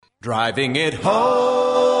Driving it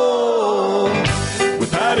home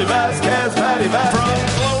with Patty Vasquez, Patty Vasquez. From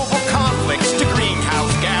global conflicts to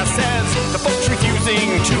greenhouse gases, the folks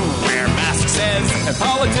refusing to wear masks says, and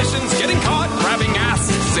politicians getting caught grabbing ass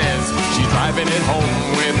says, she's driving it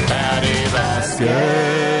home with Patty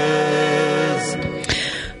Vasquez.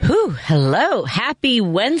 Hello. Happy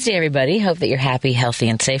Wednesday, everybody. Hope that you're happy, healthy,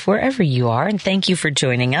 and safe wherever you are. And thank you for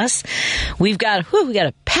joining us. We got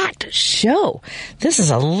a packed show. This is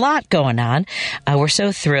a lot going on. We're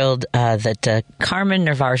so thrilled that Carmen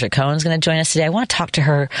Narvaja-Cohen is going to join us today. I want to talk to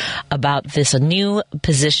her about this new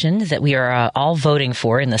position that we are all voting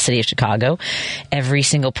for in the city of Chicago. Every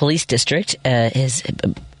single police district is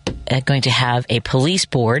going to have a police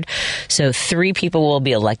board. So 3 people will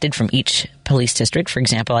be elected from each police district. For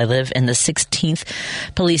example, I live in the 16th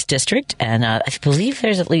police district, and I believe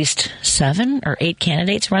there's at least 7 or 8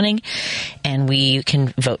 candidates running, and we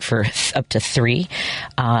can vote for up to 3.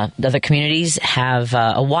 The other communities have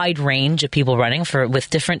a wide range of people running with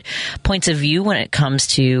different points of view when it comes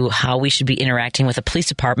to how we should be interacting with the police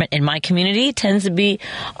department. In my community, it tends to be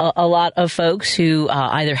a lot of folks who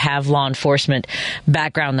either have law enforcement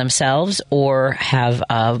background themselves or have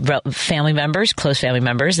family members, close family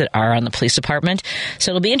members that are on the police department.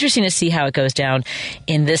 So it'll be interesting to see how it goes down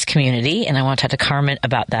in this community, and I want to talk to Carmen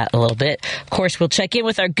about that a little bit. Of course, we'll check in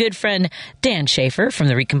with our good friend Dan Schaefer from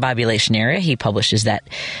the Recombobulation Area. He publishes that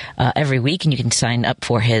every week, and you can sign up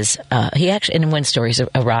for his and when stories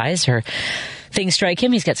arise or things strike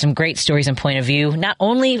him, he's got some great stories and point of view, not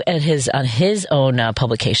only on his own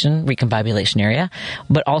publication, Recombobulation Area,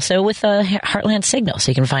 but also with Heartland Signal.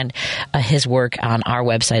 So you can find his work on our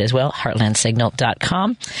website as well,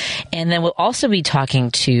 heartlandsignal.com. And then we'll also be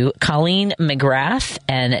talking to Colleen McGrath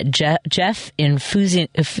and Jeff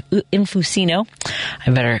Infusino.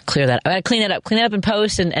 I better clear that up. I got to clean that up in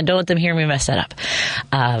post, and don't let them hear me mess that up.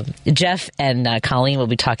 Jeff and Colleen will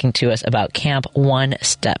be talking to us about Camp One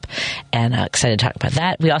Step, and excited to talk about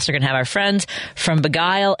that. We also are going to have our friends from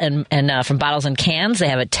Beguile and from Bottles and Cans. They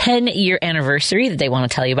have a 10-year anniversary that they want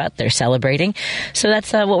to tell you about. They're celebrating. So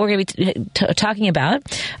that's what we're going to be talking about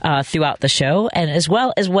throughout the show, and as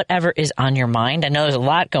well as whatever is on your mind. I know there's a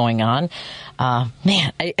lot going on.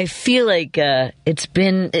 Man, I feel like has there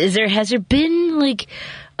been like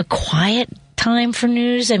a quiet time for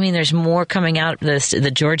news? I mean, there's more coming out.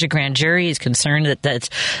 The Georgia grand jury is concerned that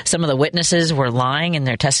some of the witnesses were lying in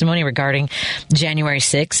their testimony regarding January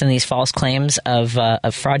 6th and these false claims of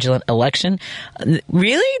fraudulent election.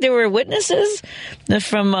 Really? There were witnesses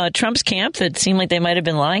from Trump's camp that seemed like they might have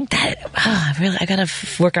been lying? Really? I got to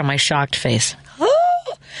work on my shocked face.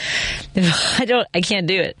 I can't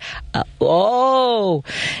do it.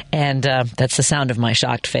 And that's the sound of my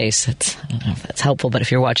shocked face. I don't know if that's helpful, but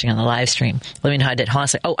if you're watching on the live stream, let me know how I did.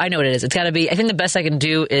 I know what it is. It's got to be, I think the best I can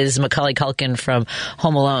do is Macaulay Culkin from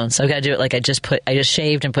Home Alone. So I've got to do it like I just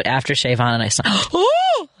shaved and put aftershave on, and I saw,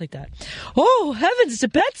 like that. Oh, heavens to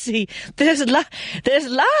Betsy. There's lying.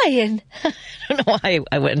 I don't know why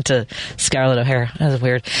I went into Scarlett O'Hara. That was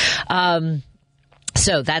weird.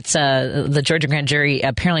 So that's the Georgia grand jury.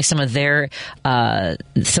 Apparently, some of their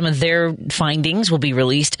findings will be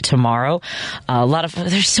released tomorrow.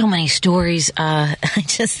 There's so many stories.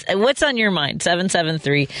 What's on your mind?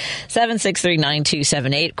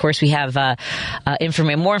 773-763-9278. Of course, we have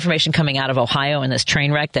more information coming out of Ohio in this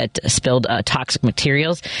train wreck that spilled toxic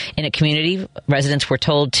materials in a community. Residents were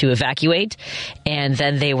told to evacuate, and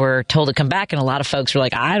then they were told to come back. And a lot of folks were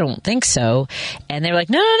like, "I don't think so," and they were like,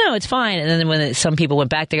 "No, it's fine." And then when some people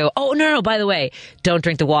went back, they go, "Oh, no, by the way, don't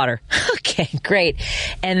drink the water." Okay, great.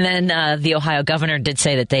 And then the Ohio governor did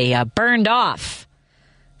say that they burned off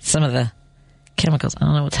some of the chemicals. I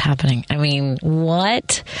don't know what's happening. I mean,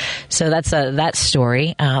 what? So that's that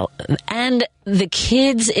story. And the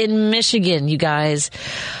kids in Michigan, you guys,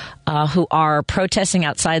 who are protesting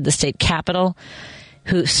outside the state capitol,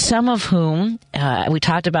 some of whom, we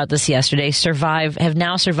talked about this yesterday, have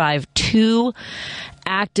now survived 2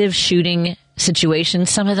 active shooting situations,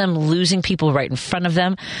 some of them losing people right in front of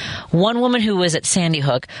them. One woman who was at Sandy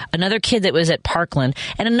Hook, another kid that was at Parkland,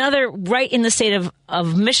 and another right in the state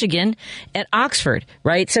of Michigan at Oxford,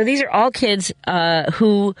 right? So these are all kids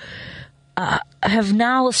who have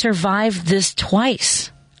now survived this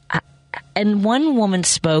twice. And one woman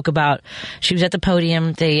spoke about, she was at the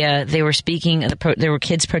podium, they were speaking, there were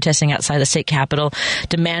kids protesting outside the state capitol,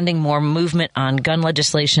 demanding more movement on gun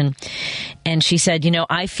legislation. And she said,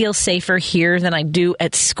 I feel safer here than I do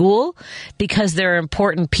at school because there are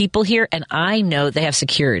important people here and I know they have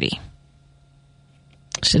security.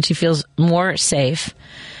 She said she feels more safe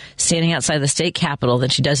standing outside the state capitol than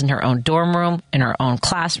she does in her own dorm room, in her own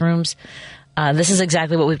classrooms. this is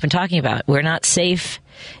exactly what we've been talking about. We're not safe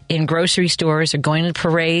in grocery stores or going to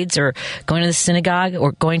parades or going to the synagogue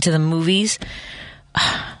or going to the movies.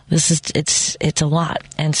 It's a lot.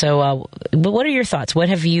 And so, but what are your thoughts? What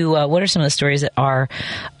are some of the stories that are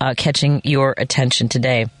catching your attention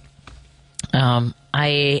today? That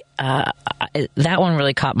one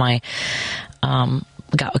really caught my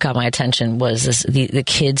got my attention was the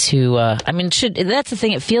kids who that's the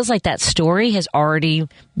thing. It feels like that story has already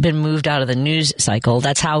been moved out of the news cycle.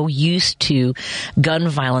 That's how used to gun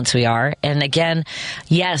violence we are. And again,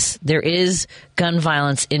 yes, there is gun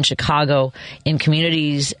violence in Chicago, in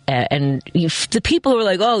communities, and the people who are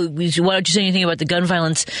like, oh, why don't you say anything about the gun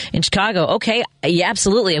violence in Chicago? Okay, yeah,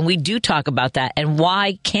 absolutely. And we do talk about that. And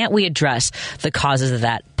why can't we address the causes of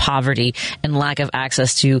that? Poverty and lack of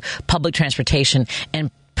access to public transportation and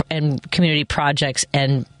community projects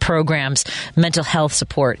and programs, mental health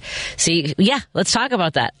support. See, yeah, let's talk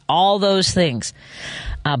about that. All those things.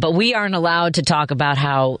 But we aren't allowed to talk about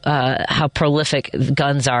how prolific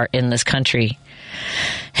guns are in this country.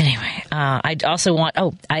 Anyway, I also want,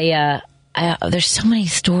 there's so many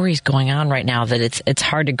stories going on right now that it's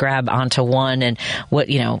hard to grab onto one. And what,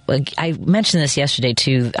 I mentioned this yesterday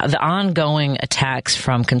too, the ongoing attacks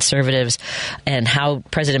from conservatives and how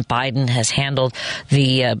President Biden has handled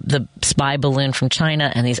the spy balloon from China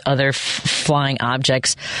and these other flying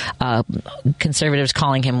objects, conservatives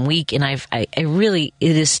calling him weak. And it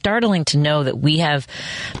is startling to know that we have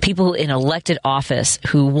people in elected office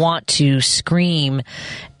who want to scream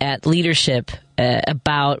at leadership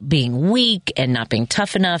about being weak and not being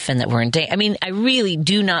tough enough and that we're in danger. I mean, I really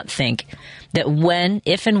do not think that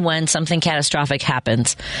if and when something catastrophic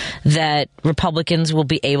happens, that Republicans will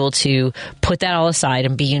be able to put that all aside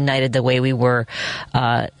and be united the way we were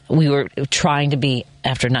trying to be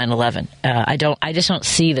after 9/11. I just don't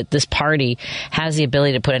see that this party has the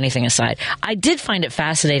ability to put anything aside. I did find it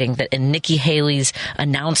fascinating that in Nikki Haley's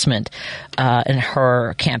announcement in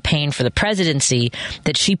her campaign for the presidency,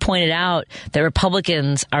 that she pointed out that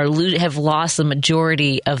Republicans have lost the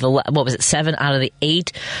majority of 7 out of the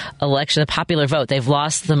 8 elections, the popular vote. They've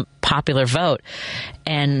lost the popular vote.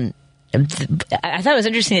 And I thought it was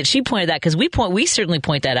interesting that she pointed that, because we certainly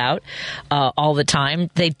point that out all the time.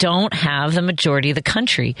 They don't have the majority of the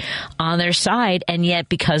country on their side, and yet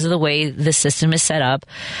because of the way the system is set up,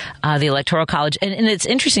 the Electoral College, and it's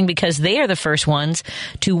interesting because they are the first ones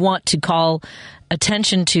to want to call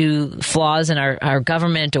attention to flaws in our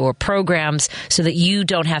government or programs so that you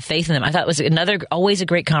don't have faith in them. I thought it was always a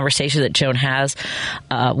great conversation that Joan has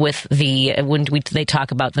with when they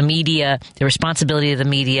talk about the media, the responsibility of the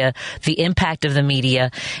media, the impact of the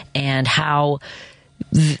media, and how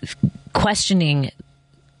questioning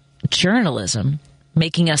journalism,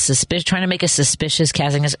 making us suspicious, trying to make us suspicious,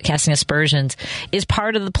 casting aspersions, is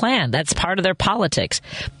part of the plan. That's part of their politics.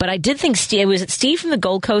 But I did think was it Steve from the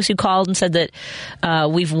Gold Coast who called and said that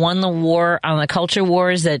we've won the war on the culture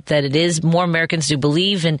wars, that it is more Americans do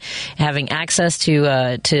believe in having access to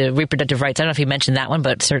reproductive rights. I don't know if he mentioned that one,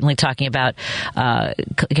 but certainly talking about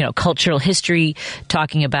cultural history,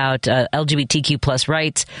 talking about LGBTQ plus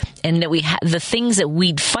rights, and that the things that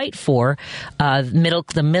we'd fight for,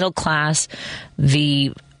 the middle class, the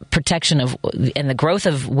protection of and the growth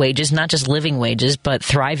of wages, not just living wages, but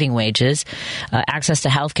thriving wages, access to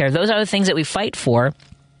health care. Those are the things that we fight for.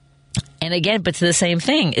 And again, but the same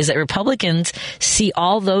thing is that Republicans see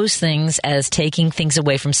all those things as taking things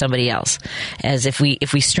away from somebody else. As if we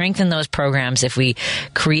strengthen those programs, if we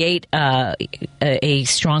create a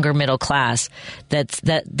stronger middle class,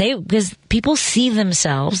 because people see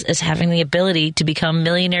themselves as having the ability to become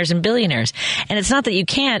millionaires and billionaires. And it's not that you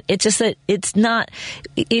can't. It's just that it's not.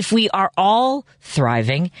 If we are all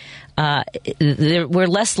thriving, we're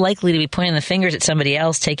less likely to be pointing the fingers at somebody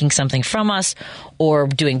else taking something from us or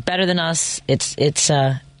doing better than us. It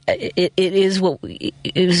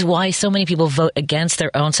is why so many people vote against their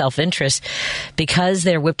own self-interest, because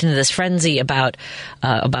they're whipped into this frenzy about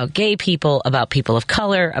gay people, about people of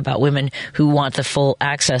color, about women who want the full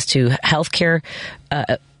access to health care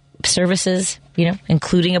services,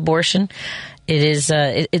 including abortion.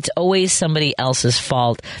 It's always somebody else's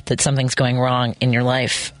fault that something's going wrong in your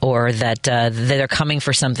life, or that they're coming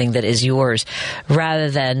for something that is yours, rather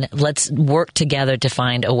than let's work together to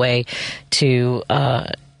find a way to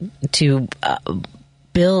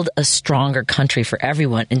build a stronger country for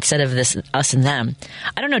everyone instead of this us and them.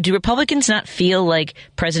 I don't know. Do Republicans not feel like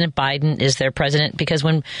President Biden is their president? Because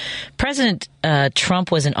when President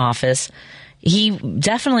Trump was in office, he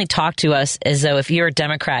definitely talked to us as though if you're a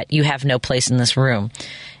Democrat, you have no place in this room.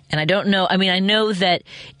 And I don't know. I mean, I know that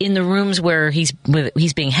in the rooms where he's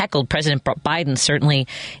being heckled, President Biden certainly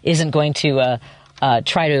isn't going to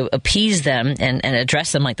try to appease them and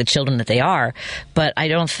address them like the children that they are. But I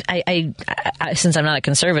don't. Since I'm not a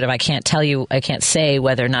conservative, I can't say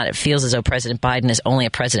whether or not it feels as though President Biden is only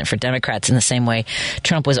a president for Democrats in the same way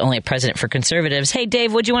Trump was only a president for conservatives. Hey,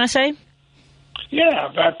 Dave, what do you want to say? Yeah,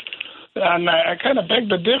 and I kind of beg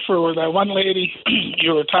to differ with that one lady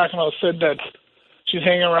you were talking about. Said that she's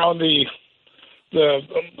hanging around the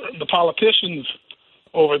politicians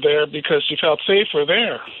over there because she felt safer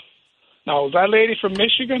there. Now, was that lady from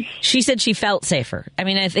Michigan? She said she felt safer. I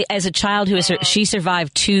mean, as a child she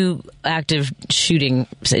survived 2 active shooting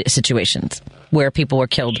situations where people were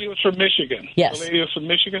killed. She was from Michigan. Yes, the lady was from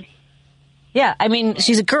Michigan. Yeah, I mean,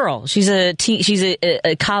 she's a girl. She's a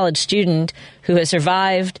college student who has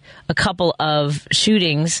survived a couple of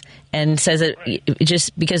shootings and says that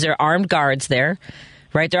just because there are armed guards there,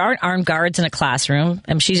 right? There aren't armed guards in a classroom.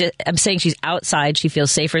 I'm saying she's outside. She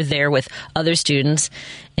feels safer there with other students,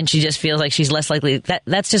 and she just feels like she's less likely.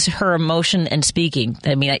 That's just her emotion and speaking.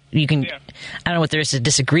 I mean, I don't know what there is to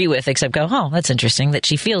disagree with, except go, oh, that's interesting that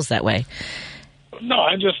she feels that way. No,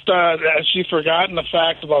 I just has she forgotten the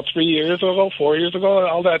fact about 4 years ago,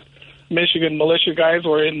 all that Michigan militia guys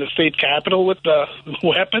were in the state capitol with the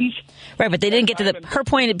weapons? Right, but they didn't get to her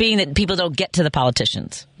point being that people don't get to the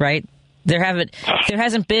politicians, right? There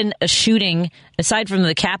hasn't been a shooting aside from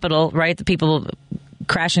the Capitol, right? The people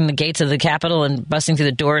crashing the gates of the Capitol and busting through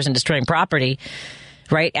the doors and destroying property,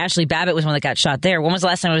 right? Ashley Babbitt was one that got shot there. When was the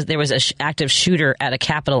last time there was an active shooter at a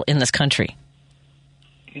Capitol in this country?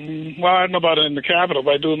 Well, I don't know about it in the Capitol,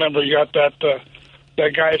 but I do remember you got that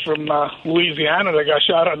guy from Louisiana that got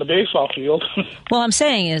shot on the baseball field. Well, I'm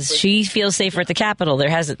saying is she feels safer at the Capitol.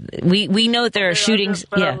 We know that there are shootings.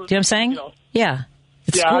 Yeah, do you know what I'm saying? Yeah.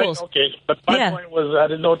 Schools. Okay, but my point was I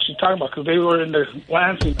didn't know what she's talking about because they were in the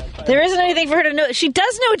Lansing. There isn't anything for her to know. She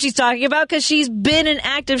does know what she's talking about because she's been in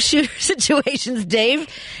active shooter situations, Dave,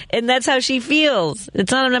 and that's how she feels.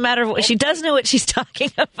 It's not a matter of what she does know what she's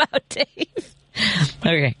talking about, Dave.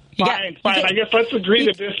 Okay. Fine. I guess let's agree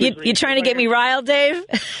to disagree. You trying to get me riled, Dave?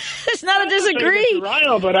 It's not a disagree.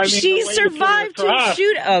 Riled, but I mean, she survived to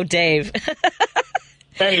shoot. Oh, Dave.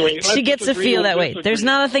 Anyway, she gets to feel that way. There's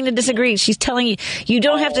not a thing to disagree. She's telling you. You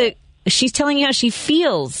don't have to. She's telling you how she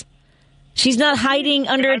feels. She's not hiding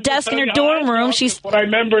under a desk in her dorm room. She's what I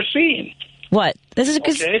remember seeing. What? This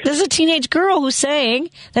is a teenage girl who's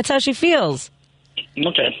saying that's how she feels.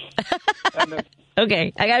 Okay.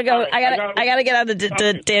 Okay, I gotta go. I gotta get on to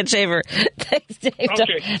Dan Shaver. Thanks, Dave.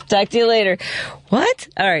 Okay. Talk to you later. What?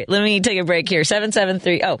 All right, let me take a break here.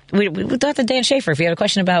 773. Oh, we talked to Dan Shaver. If you have a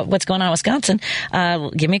question about what's going on in Wisconsin,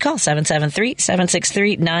 give me a call.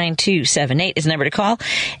 773-763-9278 is the number to call.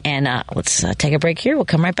 And let's take a break here. We'll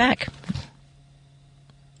come right back.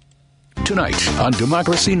 Tonight on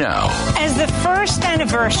Democracy Now! As the first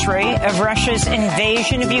anniversary of Russia's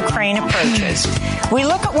invasion of Ukraine approaches, we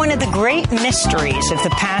look at one of the great mysteries of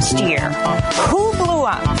the past year. Who blew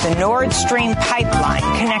up the Nord Stream pipeline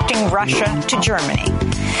connecting Russia to Germany?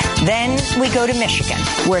 Then we go to Michigan,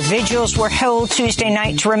 where vigils were held Tuesday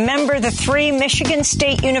night to remember the 3 Michigan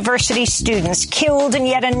State University students killed in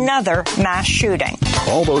yet another mass shooting.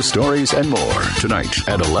 All those stories and more tonight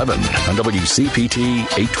at 11 on WCPT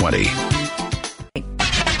 820.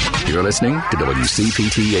 You're listening to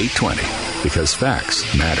WCPT 820 because facts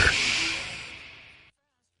matter.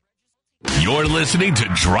 You're listening to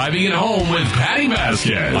Driving It Home with Patty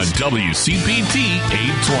Vasquez on WCPT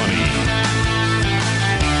 820.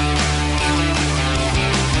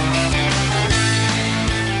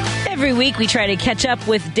 Every week we try to catch up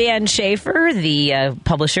with Dan Shafer, the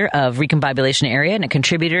publisher of Recombobulation Area and a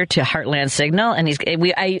contributor to Heartland Signal. And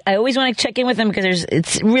I always want to check in with him because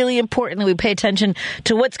it's really important that we pay attention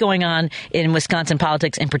to what's going on in Wisconsin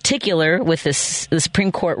politics, in particular with the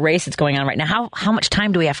Supreme Court race that's going on right now. How much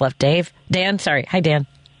time do we have left, Dave? Dan, sorry. Hi, Dan.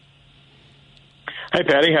 Hi,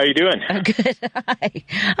 Patty. How you doing? I'm good. Hi.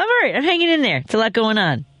 I'm all right. I'm hanging in there. It's a lot going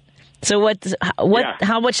on. So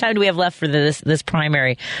how much time do we have left for this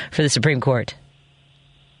primary for the Supreme Court?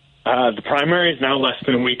 The primary is now less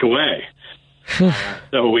than a week away.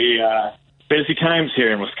 So we busy times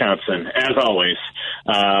here in Wisconsin, as always.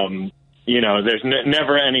 There's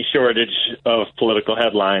never any shortage of political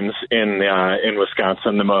headlines in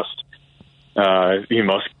Wisconsin, the most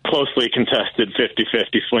closely contested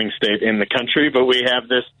 50-50 swing state in the country. But we have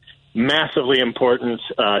this massively important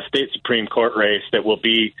state Supreme Court race that will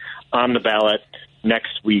be on the ballot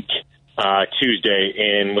next week, Tuesday,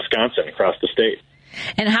 in Wisconsin, across the state.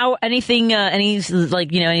 And how any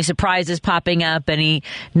surprises popping up, any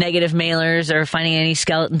negative mailers, or finding any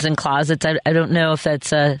skeletons in closets? I don't know if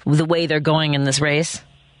that's the way they're going in this race.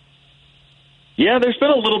 Yeah, there's been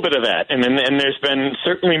a little bit of that, and there's been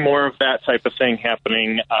certainly more of that type of thing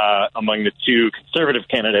happening among the two conservative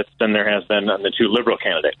candidates than there has been on the two liberal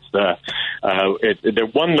candidates. The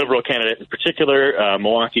one liberal candidate in particular,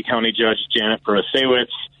 Milwaukee County Judge Janet Protasiewicz,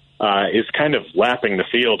 is kind of lapping the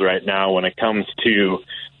field right now when it comes to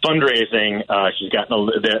fundraising. She's gotten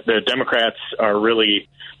the Democrats are really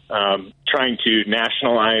trying to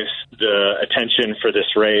nationalize the attention for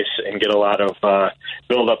this race and get a lot of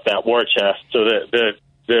build up that war chest. So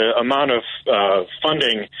the amount of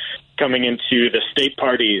funding coming into the state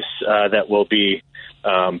parties that will be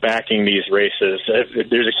backing these races,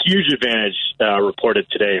 there's a huge advantage reported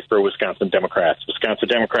today for Wisconsin Democrats. Wisconsin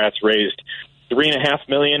Democrats raised $3.5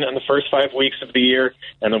 million in the first 5 weeks of the year,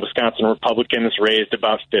 and the Wisconsin Republicans raised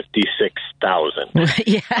about $56,000.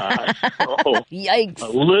 Yeah. Yikes! A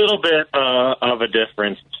little bit of a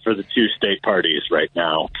difference for the two state parties right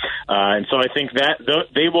now, and so I think that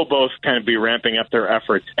they will both kind of be ramping up their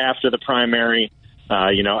efforts after the primary.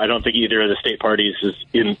 I don't think either of the state parties is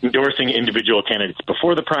endorsing individual candidates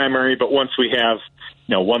before the primary, but once we have,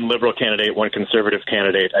 one liberal candidate, one conservative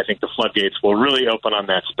candidate, I think the floodgates will really open on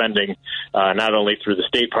that spending, not only through the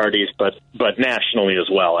state parties, but nationally as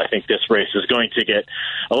well. I think this race is going to get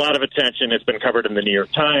a lot of attention. It's been covered in the New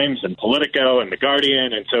York Times and Politico and The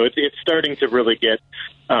Guardian, and so it's starting to really get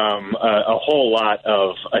a whole lot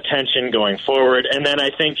of attention going forward. And then I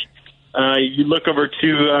think you look over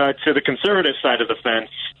to the conservative side of the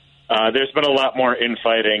fence. There's been a lot more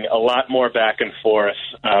infighting, a lot more back and forth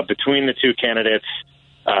between the two candidates.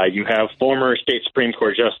 You have former state Supreme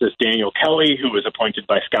Court Justice Daniel Kelly, who was appointed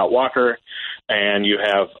by Scott Walker, and you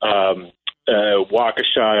have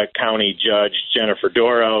Waukesha County Judge Jennifer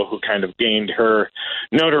Dorow, who kind of gained her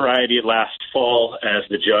notoriety last fall as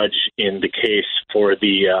the judge in the case for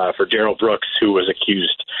Darrell Brooks, who was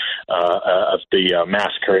accused of the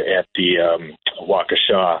massacre at the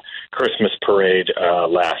Waukesha Christmas parade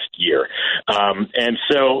last year. And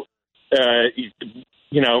so,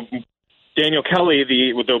 Daniel Kelly,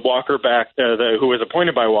 the Walker who was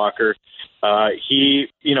appointed by Walker, a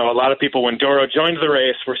lot of people, when Dorow joined the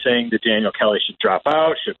race, were saying that Daniel Kelly should drop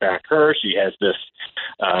out, should back her. She has this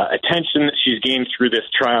attention that she's gained through this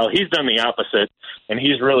trial. He's done the opposite, and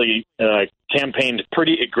he's really campaigned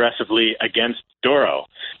pretty aggressively against Dorow,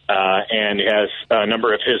 and has a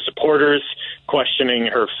number of his supporters questioning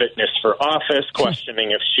her fitness for office,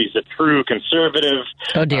 questioning if she's a true conservative.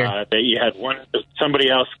 Oh dear! That you had somebody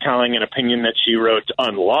else calling an opinion that she wrote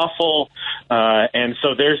unlawful, and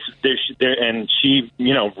so and she,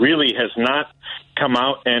 really has not come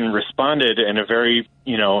out and responded in a very,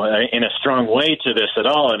 in a strong way to this at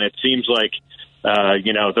all. And it seems like,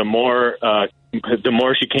 the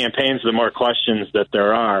more she campaigns, the more questions that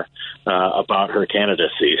there are about her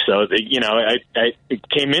candidacy. So, I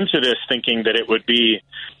came into this thinking that it would be,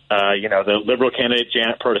 the liberal candidate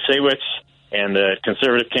Janet Protasiewicz and the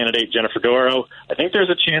conservative candidate Jennifer Dorow. I think there's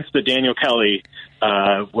a chance that Daniel Kelly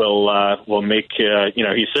will make,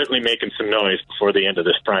 he's certainly making some noise before the end of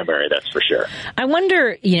this primary, that's for sure. I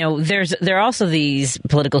wonder, there are also these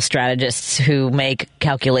political strategists who make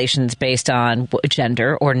calculations based on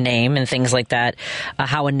gender or name and things like that,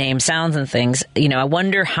 how a name sounds and things. I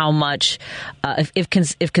wonder how much,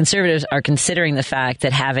 if conservatives are considering the fact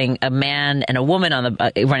that having a man and a woman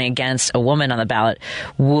running against a woman on the ballot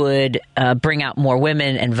would bring out more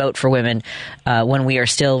women and vote for women when we are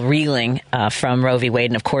still reeling from Roe v. Wade,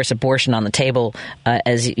 and of course abortion on the table,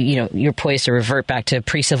 as you're poised to revert back to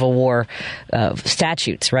pre-Civil War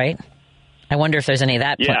statutes, right? I wonder if there's any of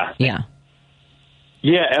that. Yeah,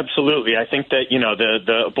 absolutely. I think that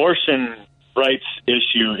the abortion rights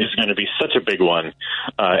issue is going to be such a big one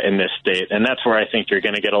in this state, and that's where I think you're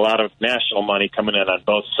going to get a lot of national money coming in on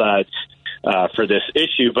both sides for this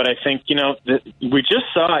issue. But I think, we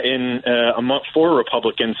just saw for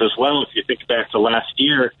Republicans as well, if you think back to last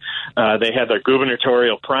year, they had their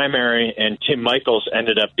gubernatorial primary, and Tim Michels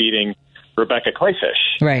ended up beating Rebecca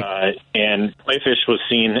Kleefisch. Right. And Kleefisch was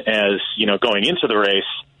seen as, going into the race,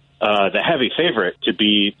 the heavy favorite to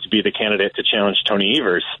be the candidate to challenge Tony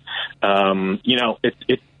Evers.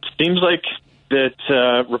 It seems like that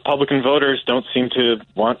Republican voters don't seem to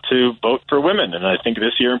want to vote for women, and I think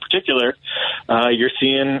this year in particular, you're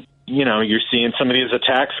seeing some of these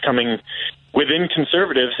attacks coming within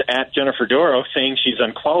conservatives at Jennifer Dorow, saying she's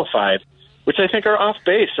unqualified which I think are off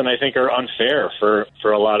base and I think are unfair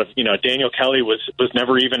for a lot of, Daniel Kelly was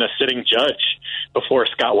never even a sitting judge before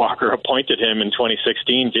Scott Walker appointed him in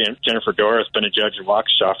 2016. Jennifer Dora has been a judge in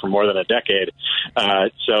Waukesha for more than a decade.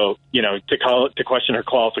 So, to question her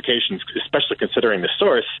qualifications, especially considering the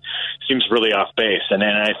source, seems really off base. And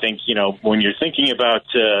then I think, when you're thinking about,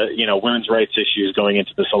 women's rights issues going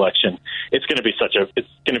into this election, it's going to be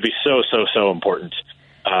so important.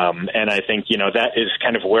 And I think, that is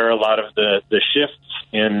kind of where a lot of the shifts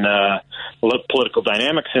in political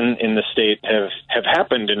dynamics in the state have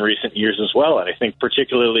happened in recent years as well. And I think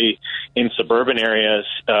particularly in suburban areas,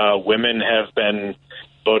 women have been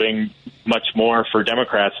voting much more for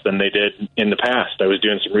Democrats than they did in the past. I was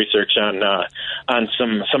doing some research on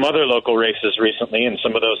some other local races recently in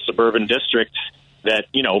some of those suburban districts that,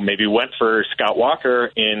 maybe went for Scott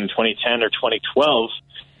Walker in 2010 or 2012.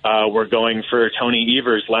 We're going for Tony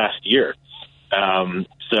Evers last year.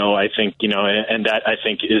 So I think, and that I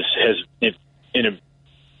think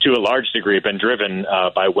to a large degree been driven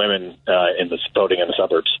by women in the voting in the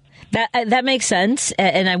suburbs. That makes sense,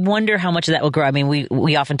 and I wonder how much of that will grow. I mean,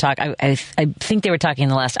 we often talk. I think they were talking in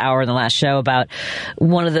the last hour in the last show about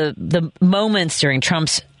one of the moments during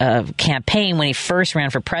Trump's campaign when he first ran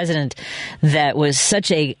for president that was such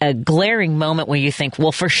a glaring moment where you think,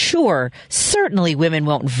 well, for sure, certainly women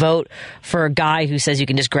won't vote for a guy who says you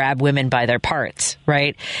can just grab women by their parts,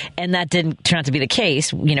 right? And that didn't turn out to be the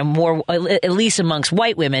case. More, at least amongst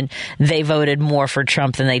white women, they voted more for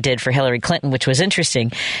Trump than they did for Hillary Clinton, which was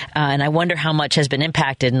interesting. And I wonder how much has been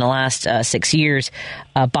impacted in the last 6 years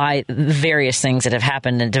by various things that have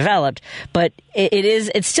happened and developed. But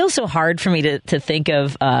it's still so hard for me to think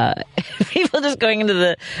of people just going into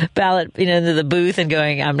the ballot, into the booth and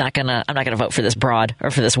going, I'm not gonna vote for this broad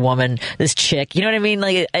or for this woman, this chick. You know what I mean?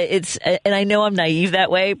 Like and I know I'm naive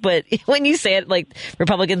that way, but when you say it, like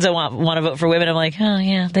Republicans don't want to vote for women, I'm like, oh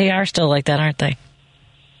yeah, they are still like that, aren't they?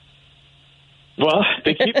 Well,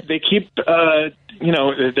 they keep.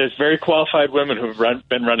 There's very qualified women who've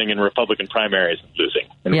been running in Republican primaries and losing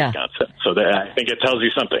in Wisconsin. So I think it tells you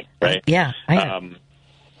something, right? Yeah, I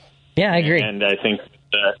agree. And I think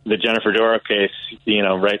the Jennifer Dora case,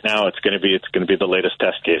 right now it's going to be the latest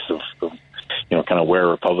test case of kind of where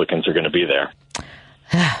Republicans are going to be there.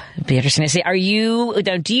 It'd be interesting to see.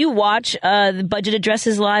 Do you watch the budget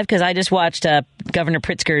addresses live? Because I just watched Governor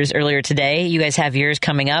Pritzker's earlier today. You guys have yours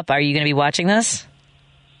coming up. Are you going to be watching this?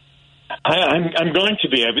 I'm going to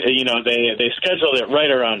be. They scheduled it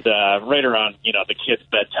right around the kids'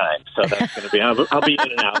 bedtime, so that's going to be. I'll be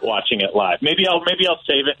in and out watching it live. Maybe I'll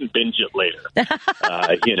save it and binge it later.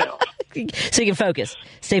 So you can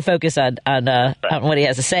stay focused on what he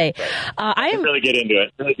has to say. Right. I really get into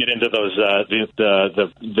it. Really get into those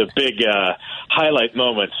the big highlight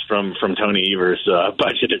moments from Tony Evers'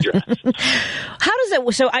 budget address. How does that?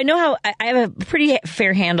 So I know how I have a pretty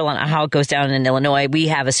fair handle on how it goes down in Illinois. We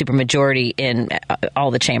have a supermajority in all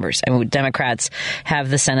the chambers. I mean, Democrats have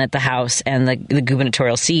the Senate, the House, and the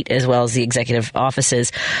gubernatorial seat, as well as the executive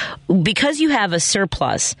offices. Because you have a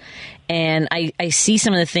surplus, and I see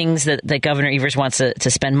some of the things that Governor Evers wants to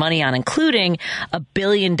spend money on, including $1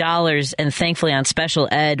 billion, and thankfully on special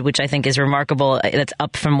ed, which I think is remarkable. That's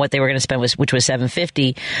up from what they were going to spend, which was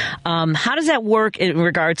 $750. How does that work in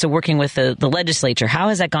regards to working with the legislature? How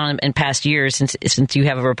has that gone in past years since you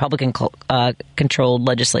have a Republican controlled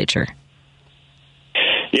legislature?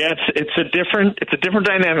 Yeah, it's a different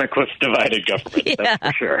dynamic with divided government. That's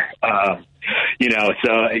for sure. In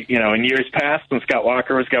years past, when Scott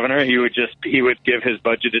Walker was governor, he would give his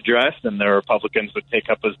budget address, and the Republicans would take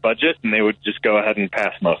up his budget, and they would just go ahead and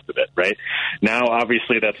pass most of it. Right now,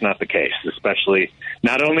 obviously, that's not the case. Especially,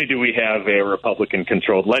 not only do we have a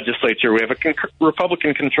Republican-controlled legislature, we have a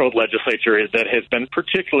Republican-controlled legislature that has been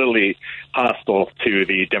particularly hostile to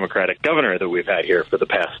the Democratic governor that we've had here for the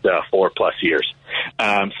past 4+ years.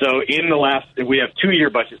 So we have 2-year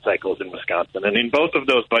budget cycles in Wisconsin, and in both of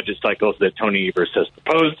those budget cycles that Tony Evers has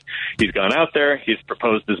proposed, he's gone out there, he's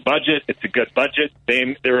proposed his budget. It's a good budget.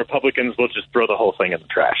 The Republicans will just throw the whole thing in the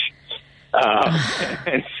trash.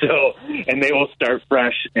 And they will start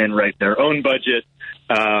fresh and write their own budget.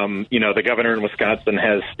 The governor in Wisconsin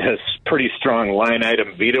has pretty strong line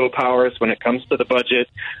item veto powers when it comes to the budget.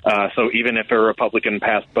 So even if a Republican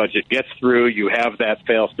passed budget gets through, you have that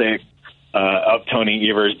fail-safe of Tony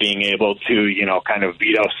Evers being able to, kind of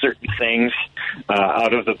veto certain things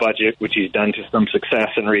out of the budget, which he's done to some success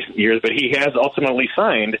in recent years. But he has ultimately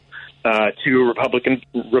signed 2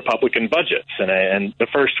 Republican budgets, and the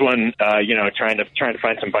first one, trying to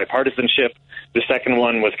find some bipartisanship. The second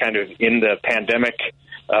one was kind of in the pandemic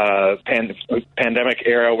pandemic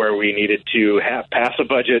era where we needed to pass a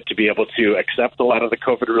budget to be able to accept a lot of the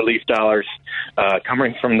COVID relief dollars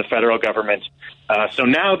coming from the federal government. So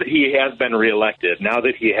now that he has been reelected, now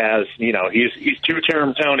that he has, he's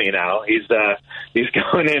two-term Tony now. He's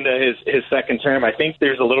going into his second term. I think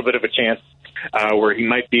there's a little bit of a chance where he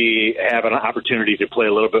might have an opportunity to play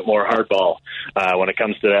a little bit more hardball when it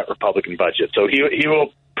comes to that Republican budget. So he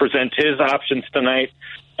will present his options tonight.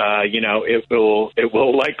 It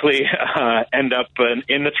will likely end up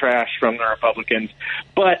in the trash from the Republicans,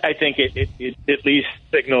 but I think it at least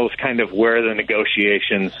signals kind of where the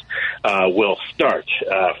negotiations will start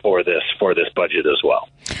for this budget as well.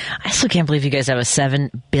 I still can't believe you guys have a $7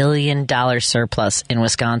 billion surplus in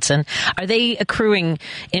Wisconsin. Are they accruing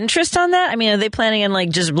interest on that? I mean, are they planning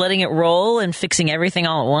on just letting it roll and fixing everything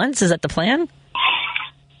all at once? Is that the plan?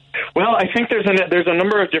 Well, I think there's a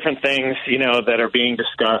number of different things, that are being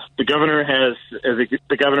discussed. The governor has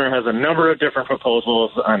a number of different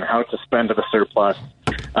proposals on how to spend the surplus.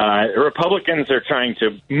 Republicans are trying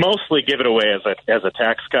to mostly give it away as a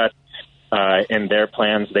tax cut. In their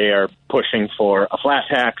plans, they are pushing for a flat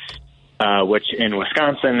tax, which in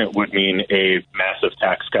Wisconsin it would mean a massive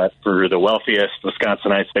tax cut for the wealthiest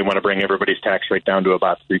Wisconsinites. They want to bring everybody's tax rate down to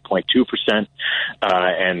about 3.2%,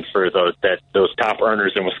 and for those top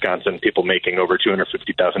earners in Wisconsin, people making over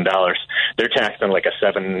 $250,000, they're taxed on like a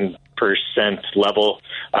 7% level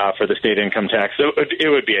for the state income tax. So it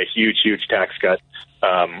would be a huge tax cut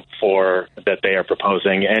for that they are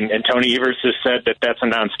proposing, and Tony Evers has said that that's a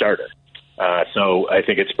non-starter. So I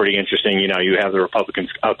think it's pretty interesting. You have the Republicans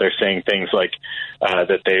out there saying things like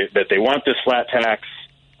that they want this flat tax.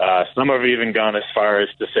 Some have even gone as far as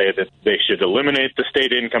to say that they should eliminate the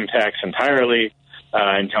state income tax entirely.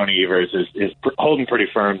 And Tony Evers is holding pretty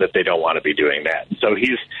firm that they don't want to be doing that. So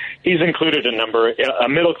he's included a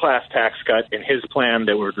middle class tax cut in his plan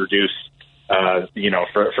that would reduce.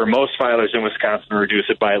 For most filers in Wisconsin, reduce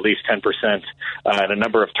it by at least 10%, and a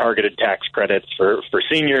number of targeted tax credits for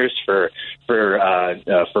seniors, for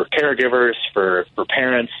caregivers, for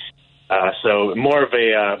parents. So more of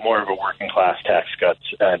a working class tax cuts,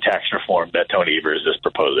 tax reform that Tony Evers is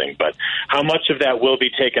proposing. But how much of that will be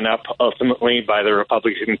taken up ultimately by the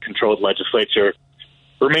Republican-controlled legislature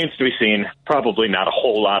remains to be seen. Probably not a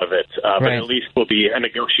whole lot of it, but at least will be a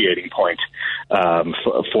negotiating point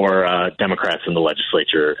for Democrats in the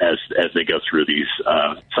legislature as they go through these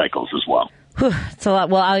cycles as well. It's a lot.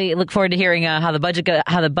 Well, I look forward to hearing how the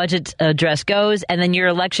budget address goes, and then your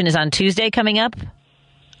election is on Tuesday coming up.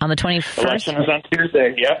 On the 21st? Election is on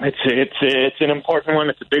Tuesday. Yep, it's an important one.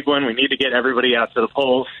 It's a big one. We need to get everybody out to the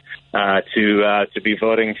polls to be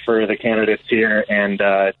voting for the candidates here. And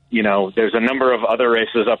there's a number of other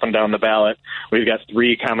races up and down the ballot. We've got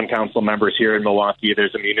 3 common council members here in Milwaukee.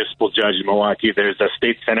 There's a municipal judge in Milwaukee. There's a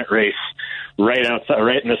state senate race right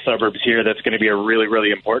in the suburbs here. That's going to be a really, really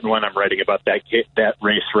important one. I'm writing about that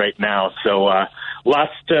race right now. So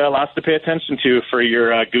lots to pay attention to for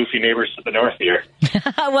your goofy neighbors to the north here.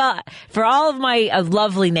 Well, for all of my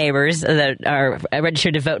lovely neighbors that are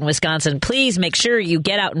registered to vote in Wisconsin, please make sure you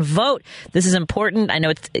get out and vote. This is important. I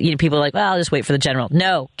know it's, people are like, well, I'll just wait for the general.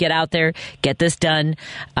 No, get out there, get this done,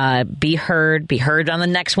 be heard on the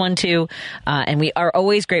next one too. And we are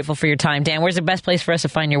always grateful for your time. Dan, where's the best place for us to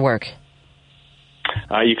find your work?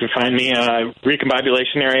 You can find me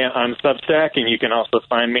Recombobulation Area on Substack, and you can also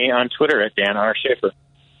find me on Twitter at Dan R. Schaefer.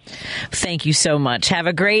 Thank you so much. Have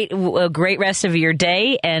a great rest of your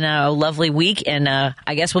day and a lovely week. And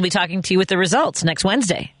I guess we'll be talking to you with the results next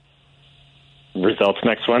Wednesday. Results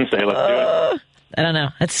next Wednesday. Let's do it. I don't know.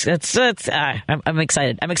 I'm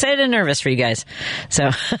excited. I'm excited and nervous for you guys.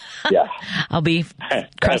 So yeah, I'll be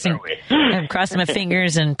crossing my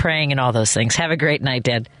fingers and praying and all those things. Have a great night,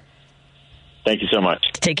 Dad. Thank you so much.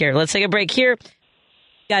 Take care. Let's take a break here.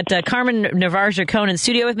 Got Carmen Navarro-Cohn in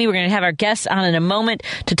studio with me. We're going to have our guests on in a moment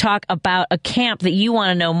to talk about a camp that you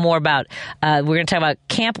want to know more about. We're going to talk about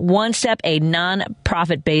Camp One Step, a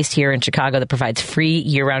non-profit based here in Chicago that provides free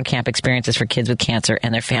year-round camp experiences for kids with cancer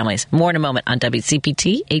and their families. More in a moment on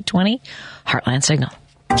WCPT 820 Heartland Signal.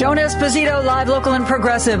 Joan Esposito, live, local, and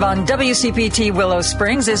progressive on WCPT Willow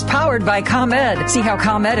Springs is powered by ComEd. See how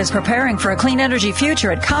ComEd is preparing for a clean energy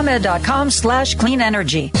future at ComEd.com/clean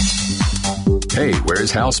energy. Hey,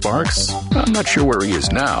 where's Hal Sparks? I'm not sure where he is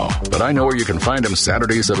now, but I know where you can find him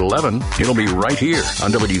Saturdays at 11. He'll be right here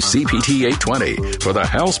on WCPT 820 for the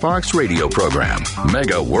Hal Sparks radio program,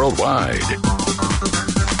 Mega Worldwide.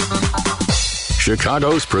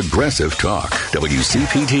 Chicago's Progressive Talk,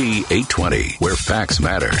 WCPT 820, where facts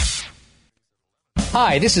matter.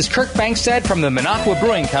 Hi, this is Kirk Bankstead from the Minocqua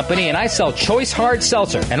Brewing Company, and I sell Choice Hard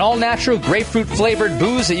Seltzer, an all-natural grapefruit-flavored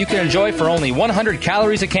booze that you can enjoy for only 100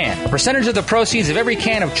 calories a can. A percentage of the proceeds of every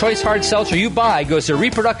can of Choice Hard Seltzer you buy goes to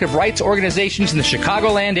reproductive rights organizations in the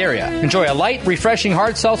Chicagoland area. Enjoy a light, refreshing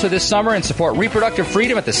hard seltzer this summer and support reproductive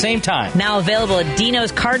freedom at the same time. Now available at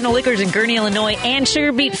Dino's Cardinal Liquors in Gurnee, Illinois, and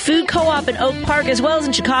Sugar Beet Food Co-op in Oak Park, as well as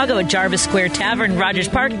in Chicago at Jarvis Square Tavern, Rogers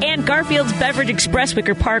Park, and Garfield's Beverage Express,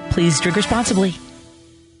 Wicker Park. Please drink responsibly.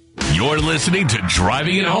 You're listening to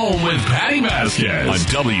Driving It Home with Patty Vasquez on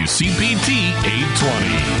WCPT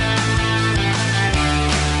 820.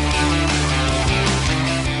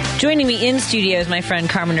 Joining me in studio is my friend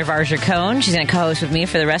Carmen Navarre-Cohn. She's going to co-host with me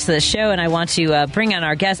for the rest of the show, and I want to bring on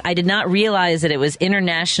our guest. I did not realize that it was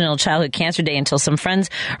International Childhood Cancer Day until some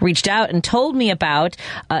friends reached out and told me about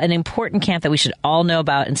an important camp that we should all know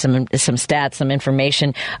about, and some stats, some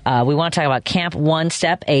information. We want to talk about Camp One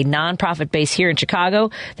Step, a nonprofit base here in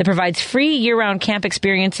Chicago that provides free year-round camp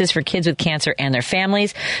experiences for kids with cancer and their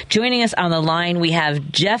families. Joining us on the line, we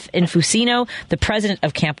have Jeff Infusino, the president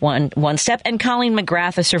of Camp One Step, and Colleen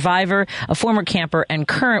McGrath, a survivor, a former camper and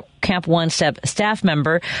current Camp One Step staff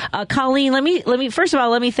member. Colleen, let me first of all,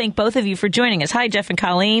 let me thank both of you for joining us. Hi, Jeff and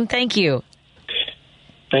Colleen. Thank you.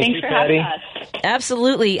 Thanks for having us.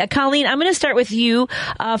 Absolutely. Colleen, I'm going to start with you.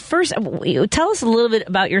 First, tell us a little bit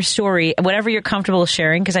about your story, whatever you're comfortable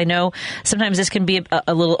sharing, because I know sometimes this can be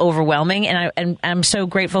a little overwhelming, and I'm so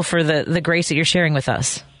grateful for the grace that you're sharing with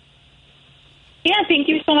us. Yeah, thank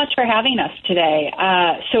you so much for having us today.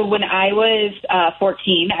 So when I was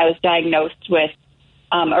 14, I was diagnosed with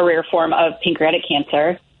a rare form of pancreatic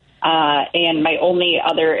cancer. And my only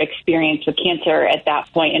other experience with cancer at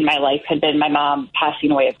that point in my life had been my mom passing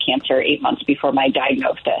away of cancer 8 months before my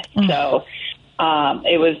diagnosis. So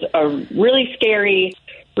it was a really scary,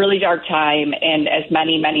 really dark time. And as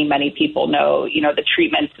many people know, you know, the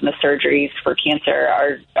treatments and the surgeries for cancer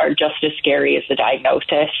are just as scary as the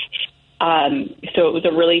diagnosis. So it was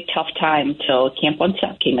a really tough time till Camp One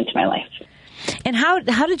Step came into my life. And how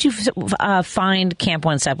did you find Camp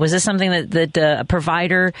One Step? Was this something that a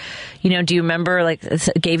provider, you know, do you remember, like,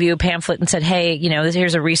 gave you a pamphlet and said, hey, you know,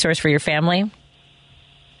 here's a resource for your family?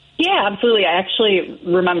 Yeah, absolutely. I actually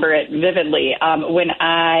remember it vividly. When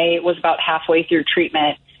I was about halfway through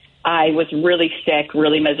treatment, I was really sick,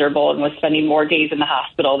 really miserable, and was spending more days in the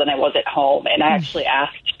hospital than I was at home. And I actually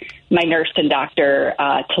asked my nurse and doctor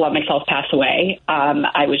to let myself pass away.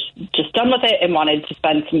 I was just done with it and wanted to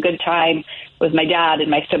spend some good time with my dad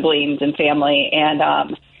and my siblings and family.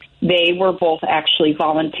 And they were both actually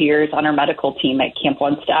volunteers on our medical team at Camp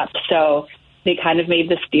One Step. So they kind of made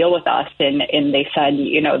this deal with us, and they said,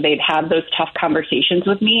 you know, they'd have those tough conversations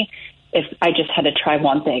with me if I just had to try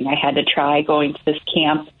one thing. I had to try going to this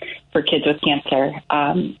camp for kids with cancer.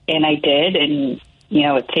 And I did, and, you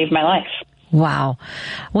know, it saved my life. Wow.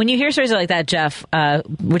 When you hear stories like that, Jeff,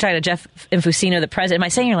 we're talking to Jeff Infusino, the president. Am I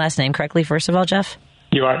saying your last name correctly, first of all, Jeff?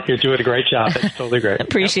 You are. You're doing a great job. That's totally great.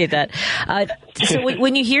 Appreciate that. So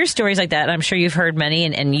when you hear stories like that, and I'm sure you've heard many,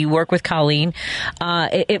 and you work with Colleen,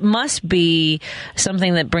 it must be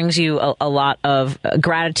something that brings you a lot of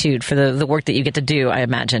gratitude for the work that you get to do, I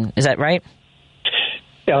imagine. Is that right?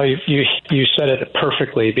 Yeah, you said it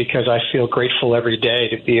perfectly, because I feel grateful every day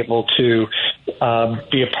to be able to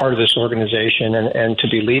be a part of this organization and to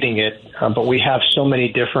be leading it. But we have so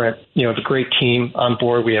many different, you know, the great team on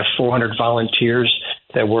board. We have 400 volunteers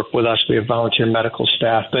that work with us. We have volunteer medical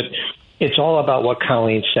staff. But it's all about what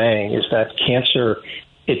Colleen's saying, is that cancer,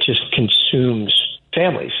 it just consumes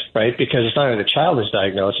families, right? Because it's not only the child is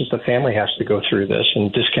diagnosed, it's the family has to go through this,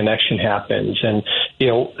 and disconnection happens. And, you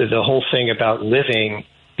know, the whole thing about living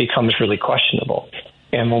becomes really questionable.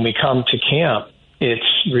 And when we come to camp,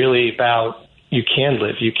 it's really about, you can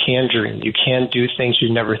live, you can dream, you can do things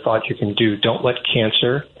you never thought you can do. Don't let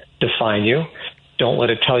cancer define you. Don't let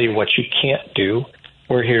it tell you what you can't do.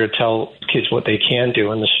 We're here to tell kids what they can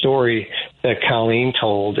do. And the story that Colleen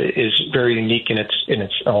told is very unique in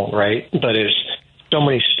its own right. But there's so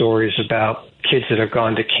many stories about kids that have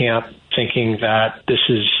gone to camp thinking that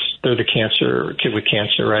they're the kid with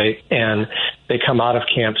cancer, right? And they come out of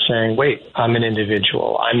camp saying, wait, I'm an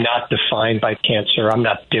individual. I'm not defined by cancer. I'm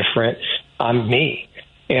not different. I'm me.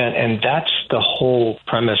 And that's the whole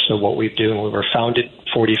premise of what we do. We were founded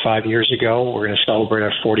 45 years ago. We're going to celebrate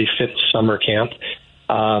our 45th summer camp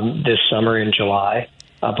this summer in July.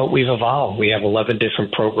 But we've evolved. We have 11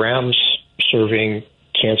 different programs serving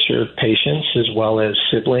cancer patients, as well as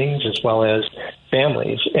siblings, as well as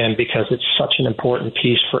families. And because it's such an important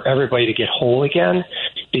piece for everybody to get whole again,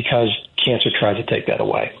 because cancer tried to take that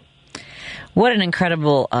away. What an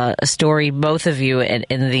incredible story, both of you,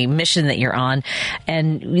 and the mission that you're on.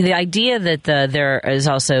 And the idea that there is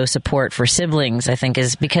also support for siblings, I think,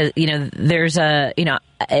 is because, there's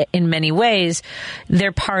in many ways,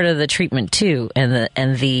 they're part of the treatment too, and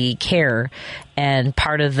the care, and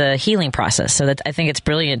part of the healing process. So that I think it's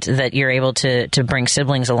brilliant that you're able to bring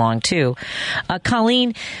siblings along too.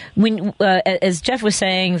 Colleen, when as Jeff was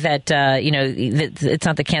saying that that it's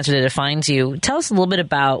not the cancer that defines you, tell us a little bit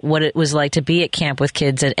about what it was like to be at camp with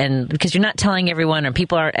kids, and because you're not telling everyone,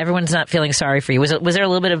 or everyone's not feeling sorry for you. Was there a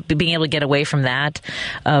little bit of being able to get away from that,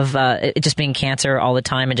 of it just being cancer all the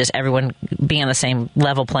time, and just everyone being on the same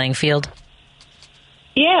level playing field?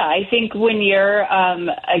 Yeah, I think when you're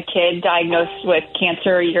a kid diagnosed with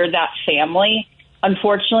cancer, you're that family.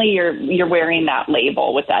 Unfortunately, you're wearing that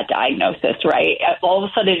label with that diagnosis, right? All of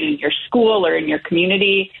a sudden in your school or in your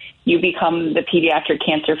community, you become the pediatric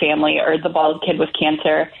cancer family or the bald kid with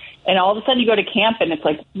cancer. And all of a sudden you go to camp and it's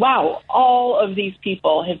like, wow, all of these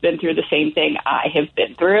people have been through the same thing I have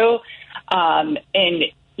been through. And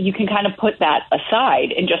you can kind of put that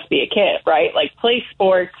aside and just be a kid, right? Like play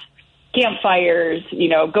sports, campfires,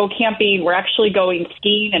 go camping. We're actually going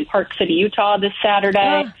skiing in Park City, Utah this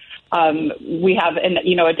Saturday. We have an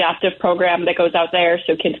adaptive program that goes out there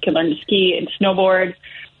so kids can learn to ski and snowboard.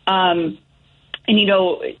 And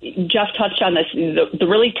Jeff touched on this. The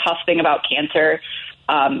really tough thing about cancer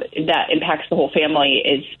that impacts the whole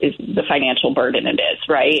family is the financial burden it is,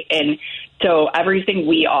 right? And so everything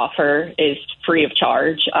we offer is free of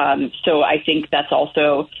charge. So I think that's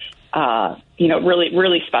also really,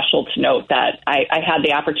 really special to note that I had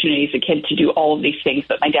the opportunity as a kid to do all of these things,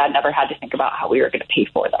 but my dad never had to think about how we were going to pay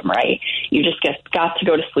for them, right? You just got to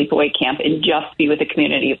go to sleepaway camp and just be with a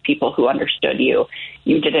community of people who understood you.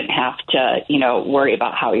 You didn't have to, worry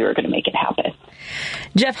about how you were going to make it happen.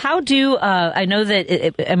 Jeff, how do how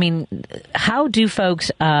do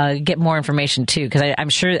folks get more information too? Because I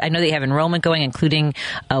know that you have enrollment going, including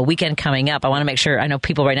a weekend coming up. I want to make sure. I know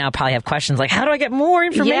people right now probably have questions like, how do I get more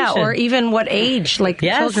information? Yeah, or even what age, like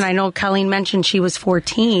children. I know Colleen mentioned she was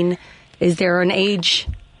 14. Is there an age?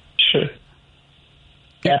 Sure.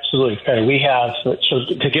 Absolutely. We have, so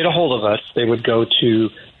to get a hold of us, they would go to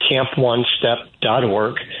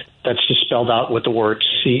camponestep.org. That's just spelled out with the word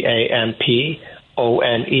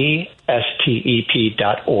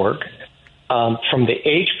CAMPONESTEP.org. From the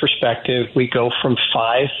age perspective, we go from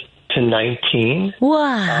 5 to 19.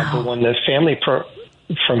 Wow. But when the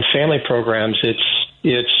from family programs,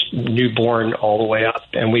 it's newborn all the way up,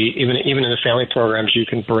 and we even in the family programs, you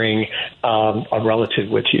can bring a relative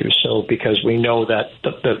with you. So because we know that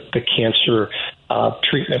the cancer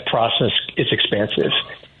treatment process is expansive.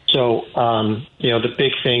 So, the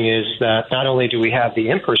big thing is that not only do we have the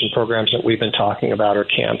in-person programs that we've been talking about, or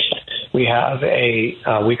camps, we have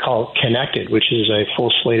we call it Connected, which is a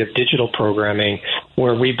full slate of digital programming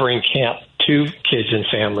where we bring camp to kids and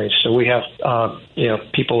families. So we have,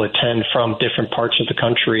 people attend from different parts of the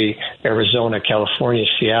country, Arizona, California,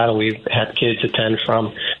 Seattle. We've had kids attend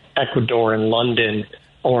from Ecuador and London.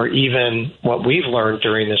 Or even what we've learned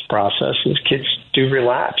during this process is kids do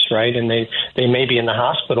relapse, right? And they may be in the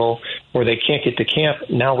hospital where they can't get to camp.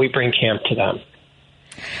 Now we bring camp to them.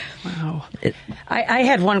 Wow. I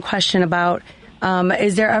had one question about,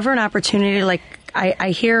 is there ever an opportunity, like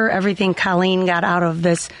I hear everything Colleen got out of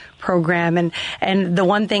this program, and the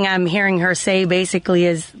one thing I'm hearing her say basically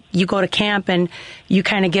is you go to camp and you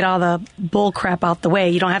kind of get all the bull crap out the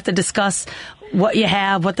way. You don't have to discuss what you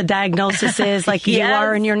have, what the diagnosis is, like you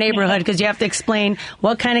are in your neighborhood, because you have to explain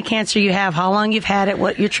what kind of cancer you have, how long you've had it,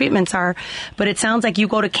 what your treatments are. But it sounds like you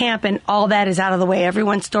go to camp and all that is out of the way.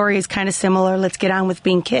 Everyone's story is kind of similar. Let's get on with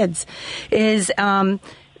being kids. Is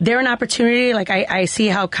there an opportunity, like I see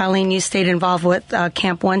how, Colleen, you stayed involved with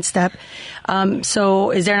Camp One Step. So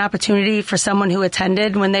is there an opportunity for someone who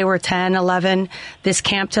attended when they were 10, 11, this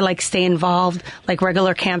camp to stay involved, like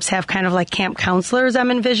regular camps have kind of like camp counselors, I'm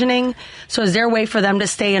envisioning? So is there a way for them to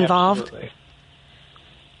stay involved? Absolutely.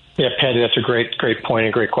 Yeah, Patty, that's a great point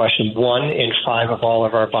and great question. 1 in 5 of all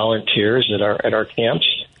of our volunteers at our camps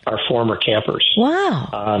are former campers.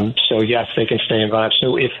 Wow. So yes, they can stay involved.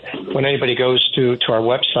 So when anybody goes to our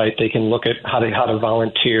website, they can look at how to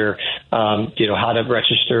volunteer, how to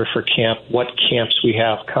register for camp, what camps we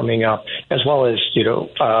have coming up, as well as,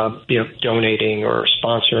 donating or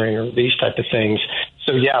sponsoring or these type of things.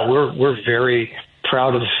 So yeah, we're very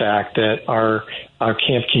proud of the fact that our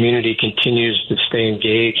camp community continues to stay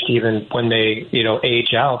engaged even when they,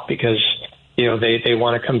 age out, because they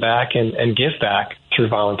want to come back and give back through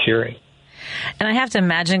volunteering. And I have to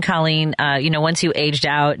imagine, Colleen, once you aged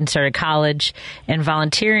out and started college and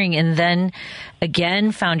volunteering and then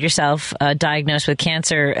again found yourself diagnosed with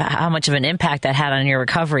cancer, how much of an impact that had on your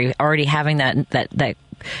recovery, already having that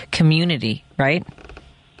community, right?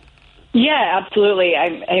 Yeah, absolutely.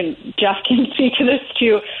 And Jeff can speak to this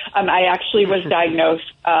too. I actually was diagnosed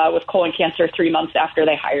with colon cancer 3 months after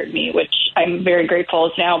they hired me, which I'm very grateful.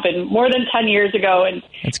 It's now been more than 10 years ago, and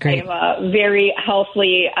that's great. I'm very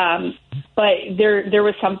healthy. But there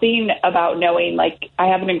was something about knowing, like, I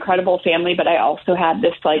have an incredible family, but I also had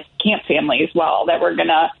this like camp family as well that were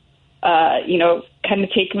gonna, kind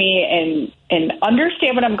of take me and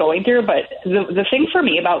understand what I'm going through. But the thing for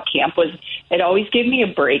me about camp was it always gave me a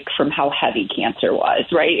break from how heavy cancer was,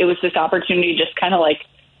 right? It was this opportunity to just kind of like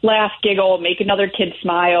laugh, giggle, make another kid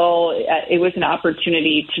smile. It was an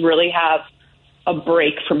opportunity to really have a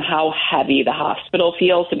break from how heavy the hospital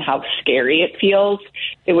feels and how scary it feels.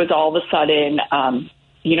 It was all of a sudden,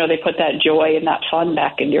 they put that joy and that fun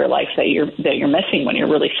back into your life that you're missing when you're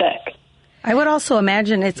really sick. I would also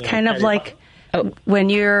imagine it's kind of like when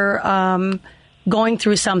you're going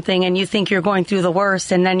through something and you think you're going through the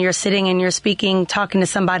worst, and then you're sitting and you're speaking, talking to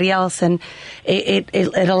somebody else, and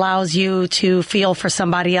it allows you to feel for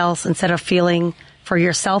somebody else instead of feeling for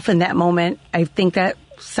yourself in that moment. I think that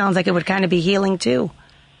sounds like it would kind of be healing too.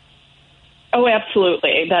 Oh,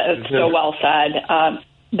 absolutely. That is so well said.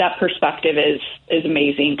 That perspective is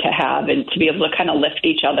amazing to have, and to be able to kind of lift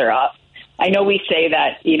each other up. I know we say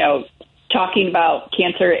that, talking about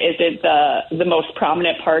cancer isn't the most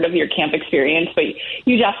prominent part of your camp experience, but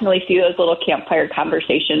you definitely see those little campfire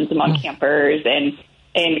conversations among campers and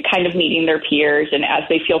kind of meeting their peers, and as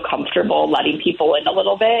they feel comfortable letting people in a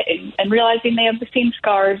little bit and realizing they have the same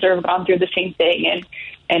scars or have gone through the same thing,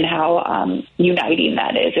 and how uniting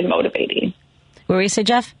that is and motivating. What were you say,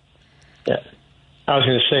 Jeff? Yeah. I was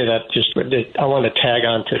going to say that I want to tag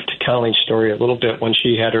on to Colleen's story a little bit. When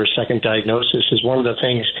she had her second diagnosis, is one of the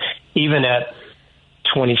things, even at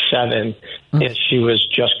 27, as she was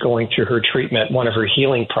just going through her treatment, one of her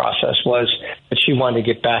healing process was that she wanted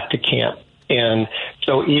to get back to camp. And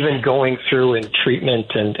so even going through in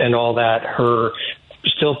treatment and all that,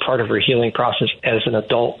 still part of her healing process as an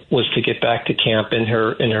adult was to get back to camp in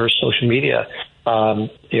her social media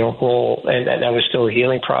role, and that was still a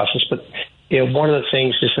healing process. But one of the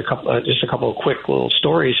things, just a couple of quick little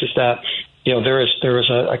stories, is that there was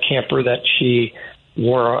a camper that she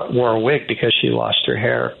wore a wig because she lost her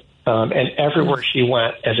hair, and everywhere she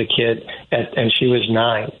went as a kid, and she was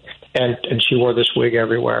 9. And she wore this wig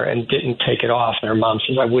everywhere and didn't take it off. And her mom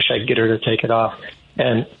says, "I wish I'd get her to take it off."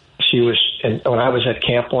 And when I was at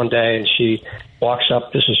camp one day, and she walks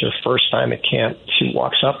up, this is her first time at camp, she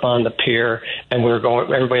walks up on the pier, and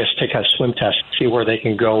everybody has to take a swim test to see where they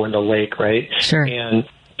can go in the lake, right? Sure. And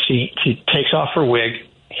she takes off her wig,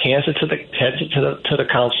 hands it to the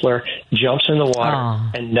counselor, jumps in the water,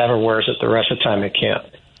 and never wears it the rest of the time at camp.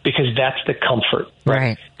 Because that's the comfort,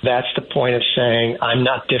 right? That's the point of saying, I'm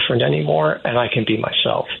not different anymore, and I can be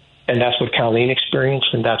myself. And that's what Colleen experienced,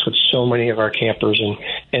 and that's what so many of our campers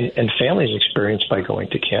and families experience by going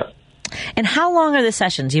to camp. And how long are the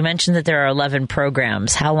sessions? You mentioned that there are 11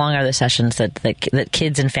 programs. How long are the sessions that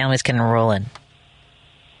kids and families can enroll in?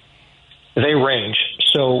 They range.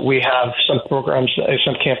 So we have some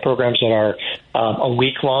camp programs that are a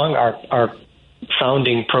week long. Our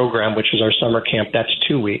founding program, which is our summer camp, that's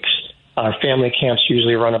 2 weeks. Our family camps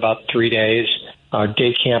usually run about 3 days. Our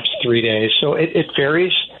day camps 3 days. So it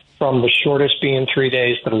varies from the shortest being 3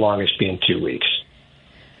 days to the longest being 2 weeks.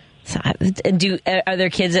 So, are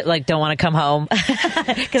there kids that don't want to come home?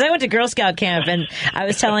 Because I went to Girl Scout camp, and I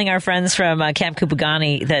was telling our friends from Camp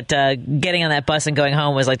Kupagani that getting on that bus and going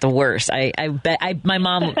home was like the worst. My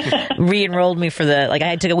mom re-enrolled me for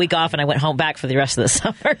I took a week off and I went home back for the rest of the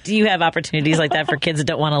summer. Do you have opportunities like that for kids that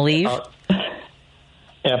don't want to leave?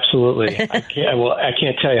 Absolutely. I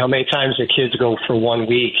can't tell you how many times the kids go for 1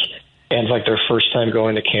 week and it's like their first time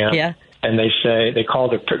going to camp. Yeah. And they try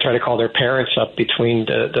to call their parents up between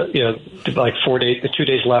the 4 days, the 2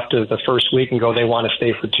 days left of the first week, and go, they want to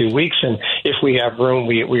stay for 2 weeks, and if we have room,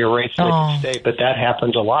 we arrange so they can stay. But that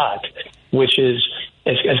happens a lot, which is,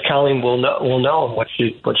 as Colleen will know, what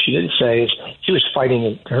she didn't say is she was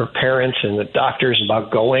fighting her parents and the doctors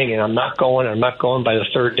about going, and I'm not going. By the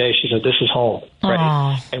third day, she said, "This is home,"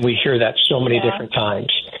 right? And we hear that so many different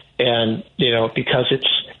times, and because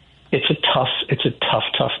it's a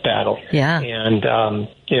tough battle. Yeah. And,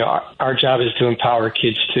 our job is to empower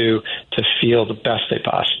kids to feel the best they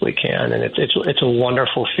possibly can. And it's a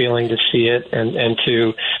wonderful feeling to see it and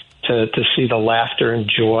to to see the laughter and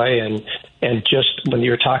joy and just when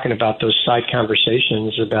you're talking about those side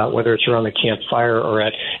conversations about whether it's around the campfire or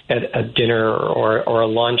at a dinner or a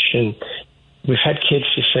lunch, and we've had kids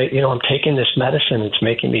to say, you know, I'm taking this medicine, it's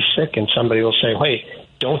making me sick, and somebody will say, hey,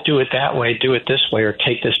 don't do it that way, do it this way, or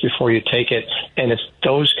take this before you take it. And it's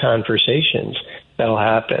those conversations that'll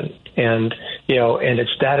happen. And, you know, and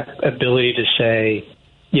it's that ability to say,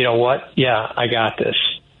 you know what, yeah, I got this.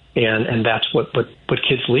 And that's what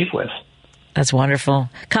kids leave with. That's wonderful.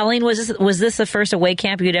 Colleen, was this the first away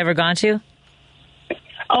camp you'd ever gone to?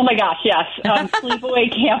 Oh my gosh, yes. Sleepaway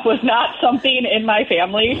camp was not something in my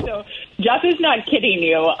family. So Jeff is not kidding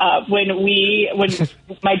you. When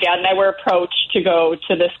my dad and I were approached to go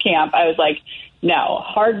to this camp, I was like, no,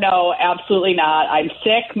 hard no, absolutely not. I'm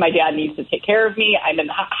sick. My dad needs to take care of me.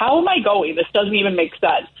 How am I going? This doesn't even make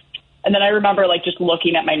sense. And then I remember like just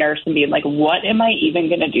looking at my nurse and being like, what am I even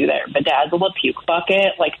going to do there? My dad's a little puke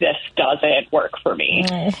bucket. Like, this doesn't work for me.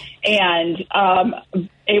 And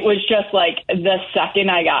it was just like the second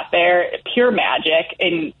I got there, pure magic,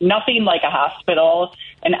 and nothing like a hospital.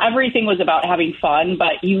 And everything was about having fun.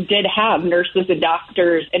 But you did have nurses and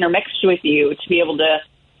doctors intermixed with you to be able to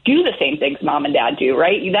do the same things mom and dad do,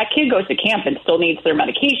 right? That kid goes to camp and still needs their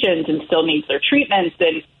medications and still needs their treatments,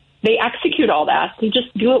 and they execute all that. They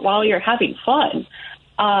just do it while you're having fun.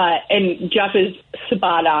 And Jeff is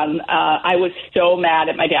spot on. I was so mad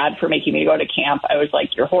at my dad for making me go to camp. I was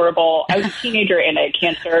like, you're horrible. I was a teenager and I had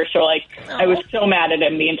cancer. So like, I was so mad at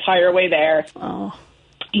him the entire way there.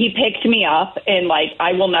 He picked me up, and like,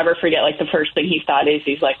 I will never forget, like, the first thing he said is,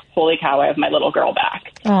 he's like, holy cow, I have my little girl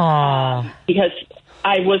back. Because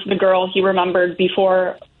I was the girl he remembered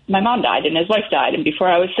before my mom died and his wife died and before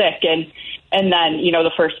I was sick. And then, you know,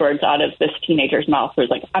 the first words out of this teenager's mouth was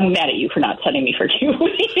like, I'm mad at you for not sending me for 2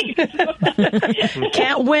 weeks. You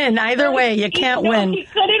can't win either way. You can't win. He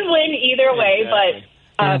couldn't win either way,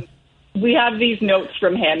 but we have these notes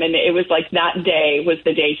from him, and it was like that day was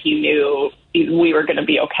the day he knew we were going to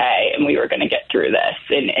be okay and we were going to get through this.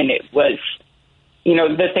 And it was, you know,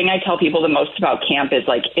 the thing I tell people the most about camp is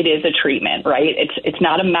like, it is a treatment, right? It's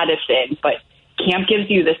not a medicine, but camp gives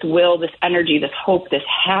you this will, this energy, this hope, this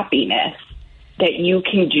happiness that you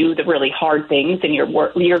can do the really hard things, and your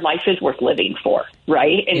life is worth living for,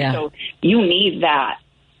 right? And so you need that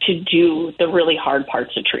to do the really hard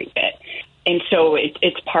parts of treatment. And so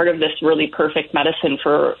it's part of this really perfect medicine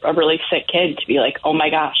for a really sick kid to be like, oh my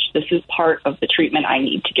gosh, this is part of the treatment I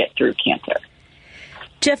need to get through cancer.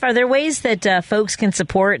 Jeff, are there ways that folks can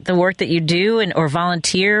support the work that you do or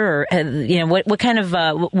volunteer, or you know, what kind of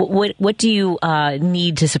what do you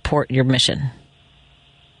need to support your mission?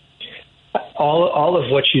 All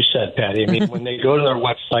of what you said, Patty. I mean, when they go to their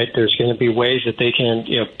website, there's going to be ways that they can,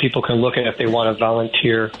 you know, people can look at if they want to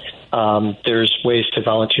volunteer. There's ways to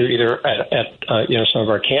volunteer either at you know, some of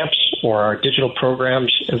our camps or our digital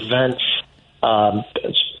programs, events.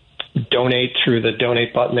 Donate through the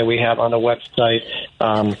donate button that we have on the website.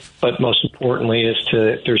 But most importantly is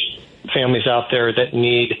if there's families out there that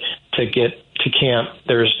need to get to camp,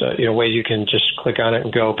 there's you know, ways you can just click on it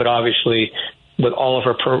and go. But obviously, with all of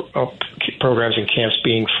our programs and camps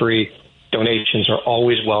being free, donations are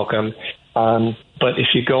always welcome. But if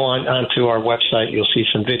you go onto our website, you'll see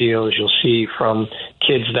some videos. You'll see from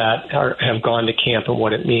kids that have gone to camp and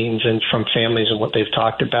what it means, and from families and what they've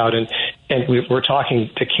talked about. And we're talking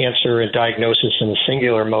to cancer and diagnosis in a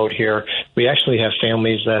singular mode here. We actually have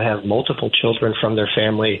families that have multiple children from their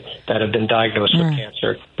family that have been diagnosed with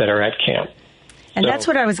cancer that are at camp. And that's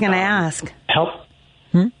what I was going to ask.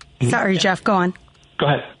 Sorry, Jeff, go on. Go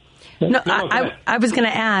ahead. No, I was going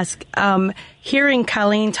to ask, hearing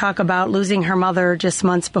Colleen talk about losing her mother just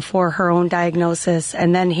months before her own diagnosis,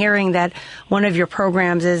 and then hearing that one of your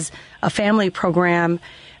programs is a family program,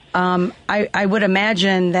 I would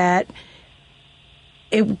imagine that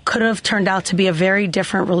it could have turned out to be a very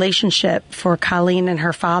different relationship for Colleen and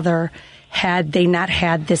her father had they not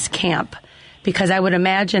had this camp. Because I would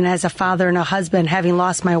imagine, as a father and a husband, having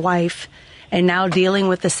lost my wife, and now dealing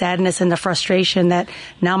with the sadness and the frustration that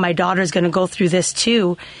now my daughter's going to go through this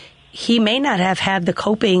too, he may not have had the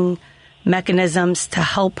coping mechanisms to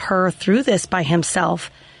help her through this by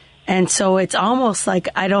himself. And so it's almost like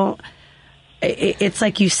it's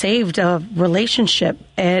like you saved a relationship,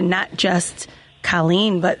 and not just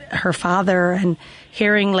Colleen, but her father. And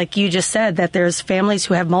hearing, like you just said, that there's families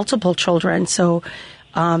who have multiple children. So,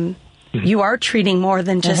 you are treating more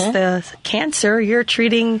than just the cancer. You're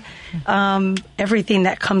treating everything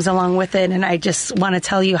that comes along with it. And I just want to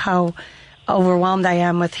tell you how overwhelmed I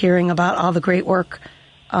am with hearing about all the great work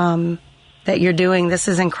that you're doing. This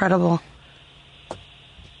is incredible.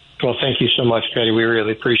 Well, thank you so much, Patty. We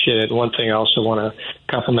really appreciate it. One thing I also want to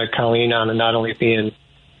compliment Colleen on, and not only being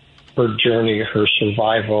her journey, her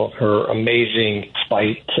survival, her amazing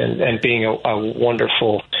fight, and being a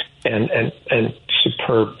wonderful and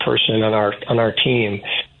superb person on our team.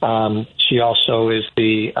 She also is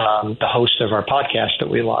the host of our podcast that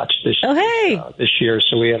we launched this year.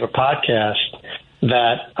 So we have a podcast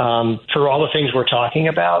that, for all the things we're talking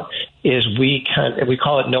about, is we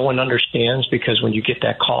call it No One Understands, because when you get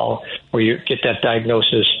that call or you get that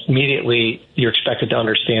diagnosis, immediately you're expected to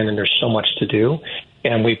understand, and there's so much to do.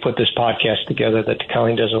 And we put this podcast together that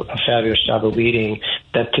Colleen does a fabulous job of leading,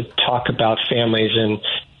 that to talk about families. And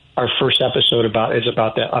our first episode is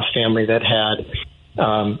about a family that had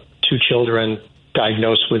 2 children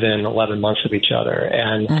diagnosed within 11 months of each other.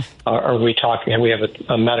 And we have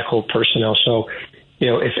a medical personnel. So,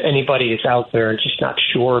 if anybody is out there and just not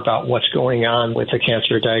sure about what's going on with a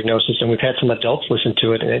cancer diagnosis, and we've had some adults listen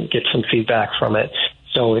to it and get some feedback from it.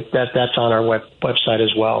 So that's on our website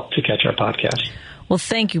as well to catch our podcast. Well,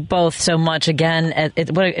 thank you both so much again.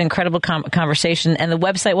 What an incredible conversation. And the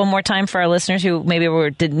website one more time for our listeners who maybe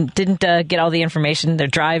didn't get all the information. They're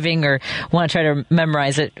driving or want to try to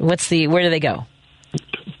memorize it. Where do they go?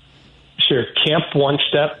 Sure.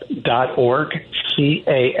 CampOneStep.org.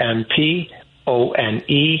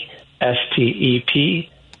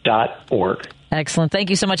 CampOneStep.org. Excellent. Thank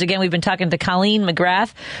you so much. Again, we've been talking to Colleen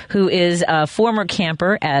McGrath, who is a former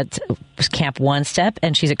camper at Camp One Step,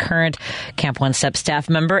 and she's a current Camp One Step staff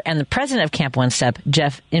member, and the president of Camp One Step,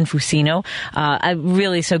 Jeff Infusino. I'm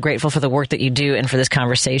really so grateful for the work that you do and for this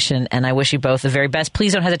conversation, and I wish you both the very best.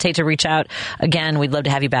 Please don't hesitate to reach out. Again, we'd love to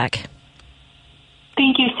have you back.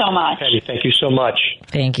 Thank you so much. Patty, thank you so much.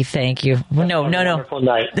 Thank you. No. Wonderful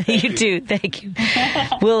night. You too. Thank you.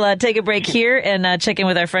 We'll take a break here and check in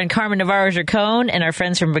with our friend Carmen Navarro-Jacone and our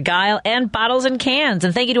friends from Beguile and Bottles and Cans.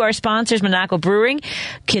 And thank you to our sponsors, Minocqua Brewing,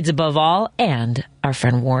 Kids Above All, and our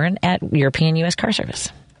friend Warren at European U.S. Car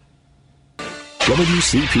Service.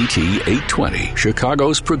 WCPT 820,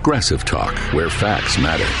 Chicago's progressive talk, where facts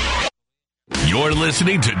matter. You're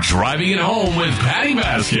listening to Driving It Home with Patty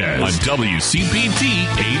Vasquez on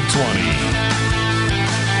WCPT 820.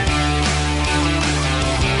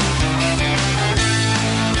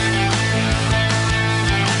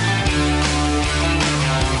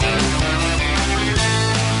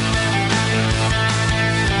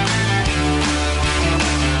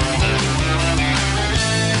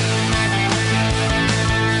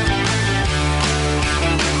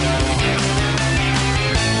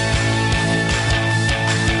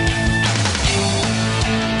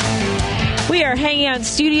 Hanging out in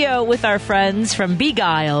studio with our friends from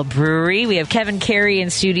Beguile Brewery. We have Kevin Carey in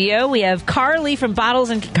studio. We have Carly from Bottles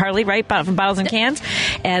and Cans.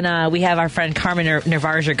 And we have our friend Carmen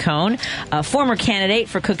Navarro-Jacone, a former candidate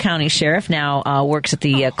for Cook County Sheriff, now works at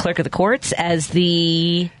the clerk of the courts as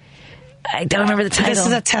the... I don't remember the title. This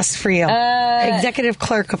is a test for you. Executive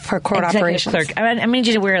Clerk for Court Operations. Clerk. I need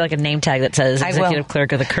you to wear like a name tag that says Executive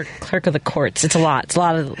Clerk of the Clerk of the Courts. It's a lot. It's a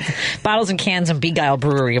lot of Bottles and Cans and Beguile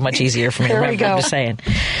Brewery are much easier for me to remember. I'm just saying.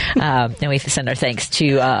 And we send our thanks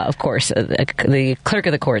to, of course, the Clerk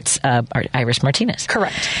of the Courts, Iris Martinez.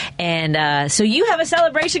 Correct. And so you have a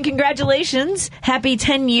celebration. Congratulations. Happy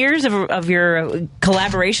 10 years of your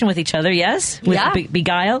collaboration with each other, yes? With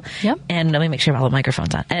Beguile. Yep. And let me make sure I have all the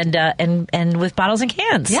microphones on. And with Bottles and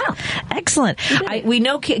Cans. Yeah. Excellent. We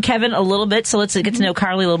know Kevin a little bit, so let's get to know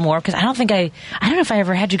Carly a little more, because I don't know if I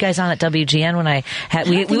ever had you guys on at WGN when I had,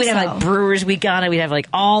 we would have like Brewers Week on it. We'd have like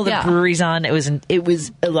all the breweries on. It was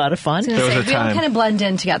a lot of fun. We all kind of blend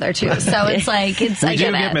in together too. So it's like, we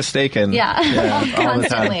do get mistaken. Yeah.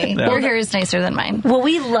 Constantly. Yeah. Your hair is nicer than mine. Well,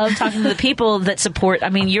 we love talking to the people that support,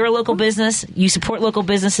 you're a local business, you support local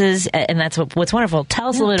businesses, and that's what's wonderful. Tell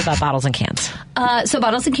us a little bit about Bottles and Cans. So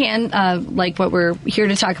Bottles and Cans, like what we're here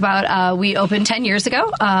to talk about, we opened 10 years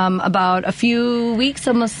ago, about a few weeks,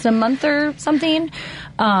 almost a month or something,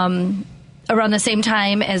 around the same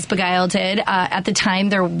time as Beguile did. At the time,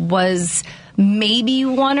 there was maybe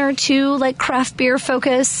one or two like craft beer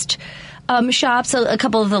focused shops. A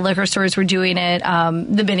couple of the liquor stores were doing it.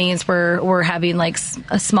 The Binnies were having like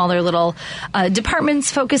a smaller little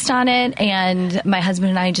departments focused on it. And my husband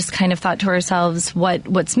and I just kind of thought to ourselves,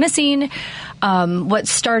 what's missing? What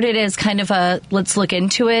started as kind of a let's look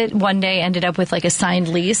into it one day ended up with like a signed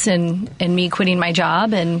lease and me quitting my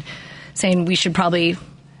job and saying we should probably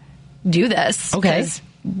do this. Okay.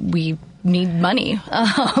 We need money.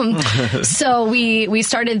 So we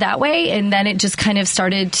started that way, and then it just kind of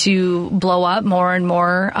started to blow up more and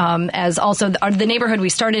more. As also the neighborhood we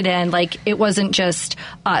started in, like, it wasn't just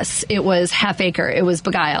us. It was Half Acre. It was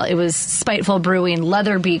Beguile. It was Spiteful Brewing,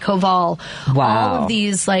 Leatherby, Koval. Wow. All of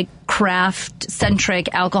these like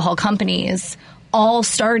craft-centric alcohol companies all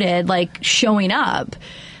started like showing up.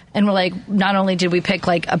 And we're like, not only did we pick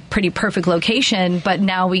like a pretty perfect location, but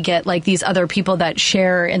now we get like these other people that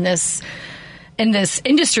share in this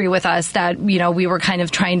industry with us that, you know, we were kind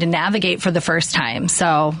of trying to navigate for the first time.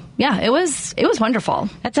 So yeah, it was wonderful.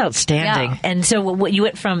 That's outstanding. Yeah. And so what you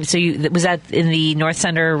went from, was that in the North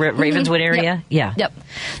Center, Ravenswood area? Yep. Yeah. Yep.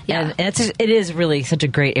 Yeah. And it is really such a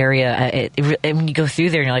great area. And when you go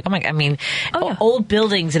through there and you're like, oh my, I mean, old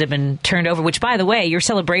buildings that have been turned over, which by the way, your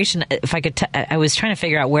celebration, if I could, I was trying to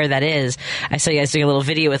figure out where that is. I saw you guys doing a little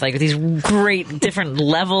video with like these great different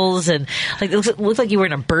levels, and like, it looked like you were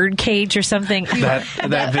in a bird cage or something.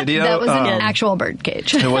 That video. That was an actual bird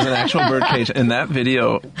cage. It was an actual bird cage, and that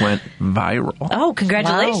video went viral. Oh,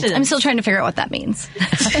 congratulations. Wow. I'm still trying to figure out what that means.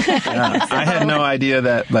 Yeah, I had no idea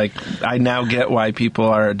that, like, I now get why people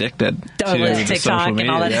are addicted to TikTok social media.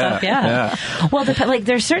 and all that stuff. Yeah. Well, like,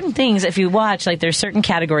 there's certain things, if you watch, like, there's certain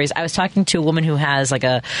categories. I was talking to a woman who has like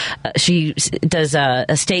she does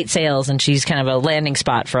estate sales, and she's kind of a landing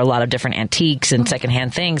spot for a lot of different antiques and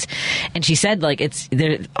secondhand things. And she said, like, it's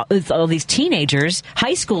all these teenagers,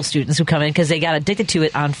 high school students who come in because they got addicted to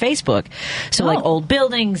it on Facebook. So like old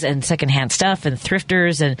buildings and secondhand stuff and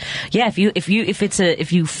thrifters, and yeah, if you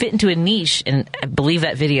fit into a niche, and I believe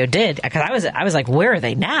that video did, because I was like, where are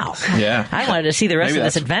they now? Yeah, I wanted to see the rest of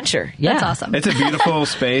this adventure. Yeah, that's awesome. It's a beautiful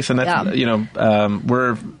space, and that's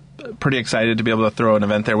we're pretty excited to be able to throw an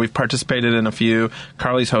event there. We've participated in a few.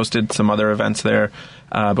 Carly's hosted some other events there,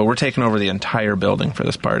 but we're taking over the entire building for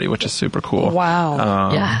this party, which is super cool.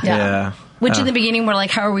 Wow. Yeah. Which in the beginning we're like,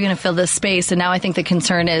 how are we going to fill this space? And now I think the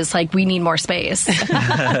concern is like, we need more space.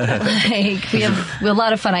 Like, we have a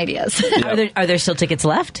lot of fun ideas. Yep. Are there still tickets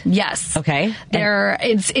left? Yes. Okay.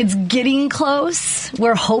 It's getting close.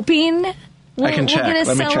 We're hoping we'll get a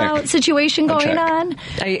sellout situation going on.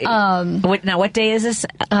 What day is this?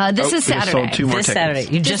 This is Saturday. Sold 2 more this tickets. Saturday.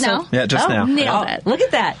 You just now? Yeah, just now. Nailed it. Look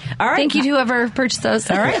at that. All right. Thank you to whoever purchased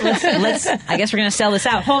those. All right. Let's I guess we're going to sell this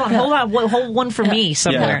out. Hold on. Hold one for me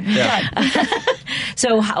somewhere. Yeah.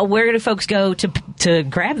 So where do folks go to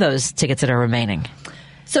grab those tickets that are remaining?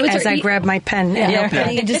 So as I grab my pen,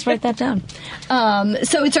 and just write that down.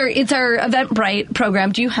 So it's our Eventbrite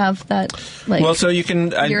program. Do you have that? Like, well, so you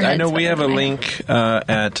can. I know we have a link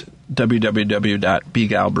at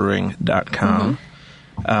www.beguilebrewing.com.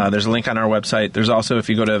 There's a link on our website. There's also, if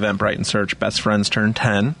you go to Eventbrite and search Best Friends Turn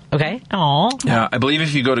 10. Okay. Aww. Yeah, I believe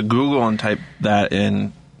if you go to Google and type that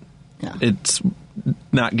in, it's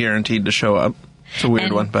not guaranteed to show up. It's a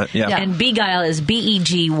weird one, but yeah. And Beguile is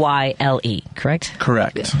Begyle, correct?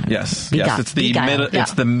 Correct. Yes. Yes. It's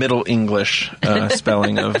the Middle English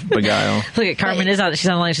spelling of beguile. Look at Carmen is on. She's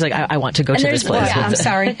online. She's like, I want to go to this place. I'm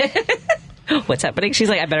sorry. What's happening? She's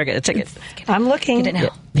like, I better get a ticket. I'm looking. Get it now.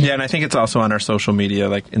 Yeah, and I think it's also on our social media,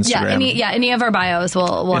 like Instagram. Any of our bios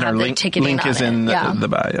will have the ticketing link on is it. in the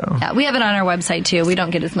bio. Yeah, we have it on our website too. We don't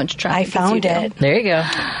get as much traffic. I found it. There you go.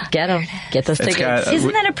 Get them. Get those tickets.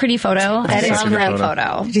 Isn't that a pretty photo? That is a great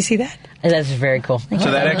photo. Did you see that? That's very cool.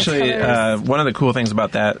 So that actually, one of the cool things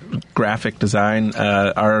about that graphic design,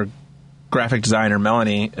 our graphic designer,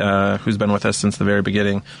 Melanie, who's been with us since the very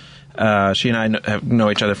beginning, she and I know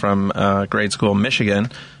each other from grade school in Michigan,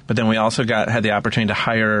 but then we also had the opportunity to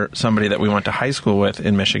hire somebody that we went to high school with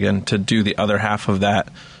in Michigan to do the other half of that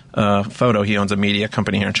photo. He owns a media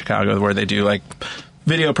company here in Chicago where they do like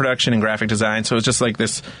video production and graphic design. So it's just like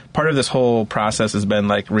this part of this whole process has been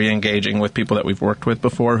like re-engaging with people that we've worked with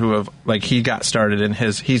before who have, like, he got started in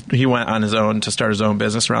he went on his own to start his own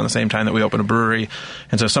business around the same time that we opened a brewery.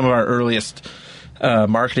 And so some of our earliest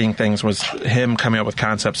marketing things was him coming up with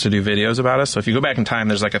concepts to do videos about us. So if you go back in time,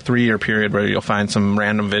 there's like a 3-year period where you'll find some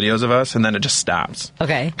random videos of us, and then it just stops.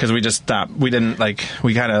 Okay. Because we just stopped. We didn't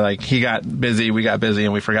we kind of he got busy, we got busy,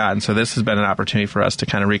 and we forgot. And so this has been an opportunity for us to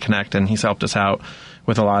kind of reconnect, and he's helped us out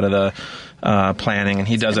with a lot of the planning, and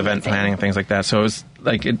he does event planning and things like that. So it was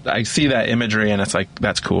like, I see that imagery, and it's like,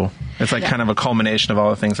 that's cool. It's like kind of a culmination of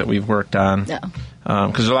all the things that we've worked on. Yeah.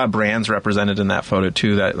 Because there's a lot of brands represented in that photo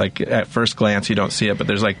too that, like, at first glance you don't see it, but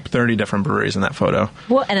there's like 30 different breweries in that photo.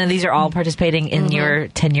 Well, and then these are all participating in your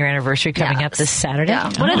 10-year anniversary coming up this Saturday.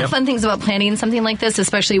 Yeah. One of the fun things about planning something like this,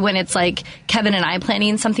 especially when it's like Kevin and I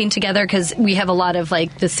planning something together, because we have a lot of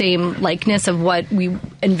like the same likeness of what we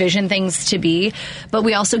envision things to be, but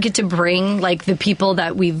we also get to bring like the people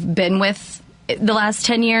that we've been with the last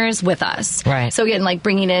 10 years with us. Right. So again, like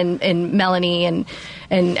bringing in Melanie and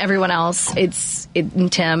everyone else,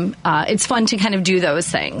 and Tim, it's fun to kind of do those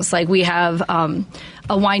things. Like we have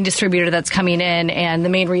a wine distributor that's coming in, and the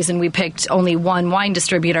main reason we picked only one wine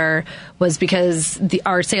distributor was because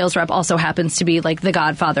our sales rep also happens to be like the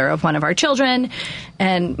godfather of one of our children,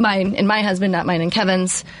 and my husband, not mine and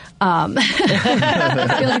Kevin's. I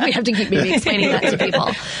feel like we have to keep maybe explaining that to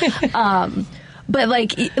people. But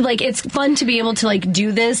like it's fun to be able to like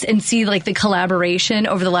do this and see like the collaboration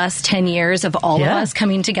over the last 10 years of all of us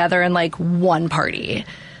coming together in like one party.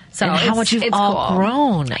 So and how much you've all cool.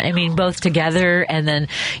 grown. I mean, both together and then,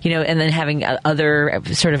 and then having other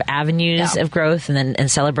sort of avenues of growth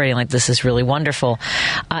and celebrating like this is really wonderful.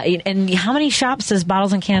 And how many shops does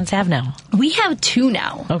Bottles and Cans have now? We have 2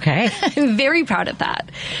 now. Okay. I'm very proud of that.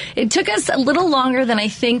 It took us a little longer than I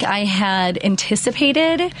think I had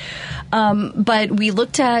anticipated. But we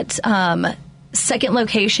looked at second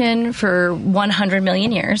location for 100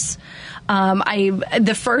 million years.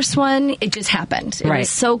 The first one, it just happened. It was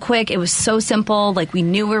so quick. It was so simple. Like we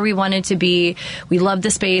knew where we wanted to be. We loved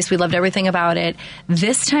the space. We loved everything about it.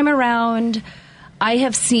 This time around, I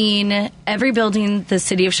have seen every building the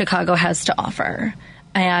city of Chicago has to offer.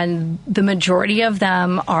 And the majority of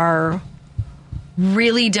them are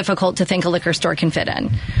really difficult to think a liquor store can fit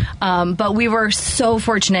in. But we were so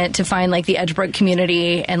fortunate to find like the Edgebrook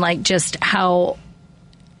community and like just how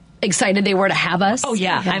excited they were to have us. Oh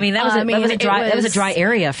yeah, I mean that was a dry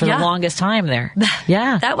area for the longest time there.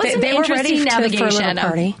 Yeah, that was an interesting navigation.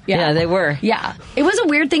 Party. Yeah, they were. Yeah, it was a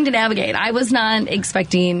weird thing to navigate. I was not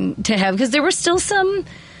expecting to have because there were still some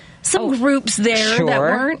groups there that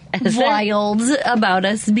weren't wild about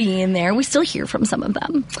us being there. We still hear from some of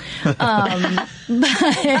them. But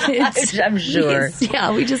I'm sure.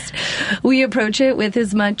 We approach it with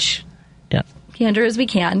as much candor as we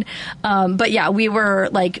can. But yeah, we were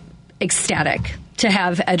like ecstatic to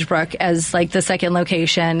have Edgebrook as like the second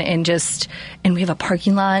location and we have a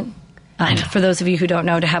parking lot. For those of you who don't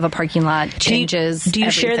know, to have a parking lot changes. Do you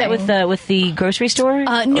share that with the grocery store?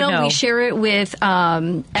 No, we share it with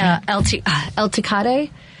El Tecate.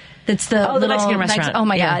 That's the Mexican restaurant. Oh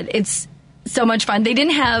my God, it's so much fun. They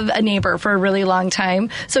didn't have a neighbor for a really long time,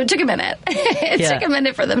 so it took a minute. It took a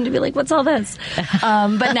minute for them to be like, "What's all this?"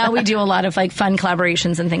 But now we do a lot of like fun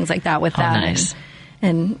collaborations and things like that with them. Nice.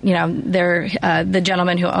 And they're the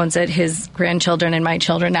gentleman who owns it. His grandchildren and my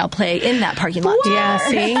children now play in that parking lot. Yeah,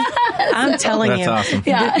 see, I'm telling you, awesome.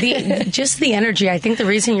 just the energy. I think the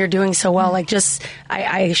reason you're doing so well, like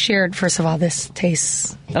I shared first of all, this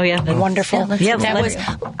tastes wonderful.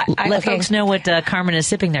 Let folks know what Carmen is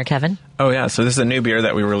sipping there, Kevin. Oh yeah, so this is a new beer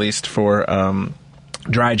that we released for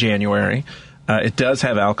Dry January. It does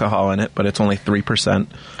have alcohol in it, but it's only 3%.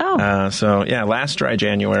 Oh. So, yeah, last Dry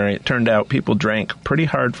January, it turned out people drank pretty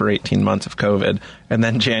hard for 18 months of COVID. And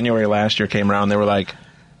then January last year came around, they were like,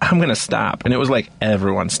 I'm going to stop. And it was like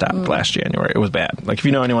everyone stopped last January. It was bad. Like, if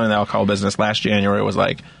you know anyone in the alcohol business, last January was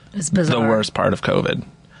like the worst part of COVID.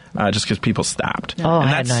 Just because people stopped. Oh, I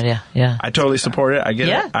had no idea. Yeah. I totally support it. I get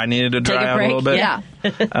it. I needed to dry out a little bit. Yeah.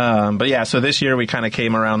 But yeah, so this year we kind of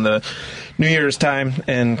came around the New Year's time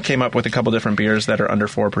and came up with a couple different beers that are under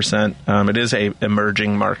 4%. It is a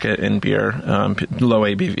emerging market in beer, low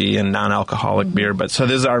ABV and non-alcoholic beer. But so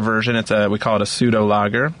this is our version. We call it a pseudo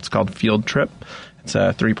lager. It's called Field Trip. It's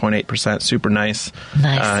 3.8%, super nice,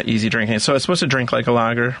 easy drinking. So it's supposed to drink like a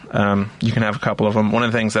lager. You can have a couple of them. One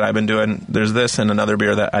of the things that I've been doing, there's this and another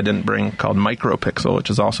beer that I didn't bring called Micropixel,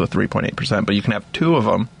 which is also 3.8%. But you can have 2 of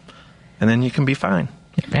them, and then you can be fine.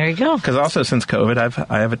 There you go. Because also since COVID,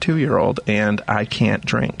 I have a 2-year-old and I can't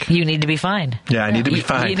drink. You need to be fine. Yeah, I need to be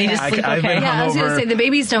fine. You need to sleep I've been I was going to say the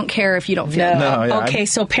babies don't care if you don't feel Okay,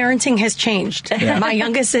 so parenting has changed. Yeah. My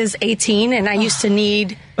youngest is 18, and I used to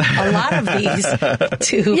need a lot of these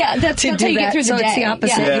to do how you get through the day. It's the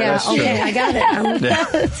opposite. Okay, I got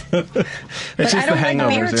it. But I don't like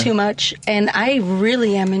beer too much, and I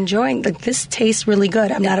really am enjoying. This tastes really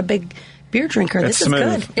good. I'm not a big beer drinker. It's this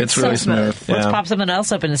smooth. is good. It's really smooth. Let's pop something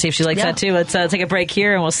else open and see if she likes that too. Let's take a break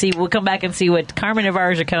here and we'll come back and see what Carmen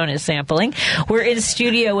Navarro-Chacon is sampling. We're in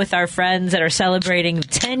studio with our friends that are celebrating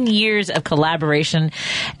 10 years of collaboration.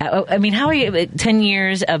 I mean, how are you? 10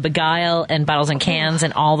 years of Beguile and Bottles and Cans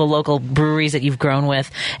and all the local breweries that you've grown with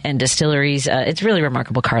and distilleries. It's really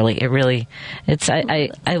remarkable, Carly. It really. It's.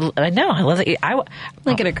 I know. I love it.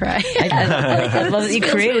 I'm gonna cry. I love that you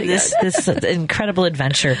created this incredible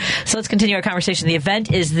adventure. So let's continue continue our conversation. The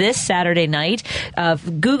event is this Saturday night.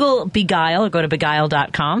 Google Beguile or go to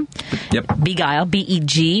beguile.com. Yep. Beguile,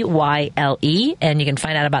 Begyle, and you can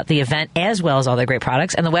find out about the event as well as all their great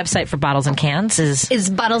products. And the website for Bottles and Cans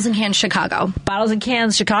is Bottles and Cans Chicago.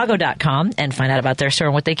 BottlesandCansChicago.com, and find out about their store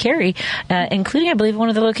and what they carry, including, I believe, one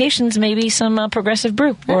of the locations, maybe some Progressive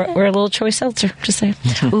Brew or a little choice seltzer. Just saying.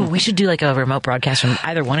 Ooh, we should do like a remote broadcast from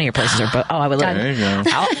either one of your places. I would love it. There you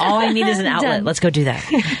go. All I need is an outlet. Done. Let's go do that.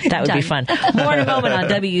 That would be fun. More in a moment on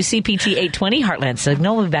WCPT 820 Heartland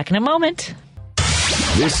Signal. We'll be back in a moment.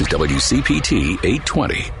 This is WCPT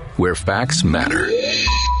 820, where facts matter.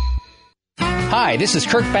 Hi, this is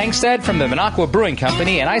Kirk Bankstead from the Minocqua Brewing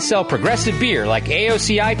Company, and I sell progressive beer like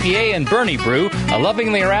AOC IPA and Bernie Brew, a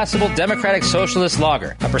lovingly irascible democratic socialist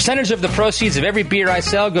lager. A percentage of the proceeds of every beer I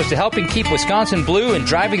sell goes to helping keep Wisconsin blue and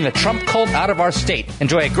driving the Trump cult out of our state.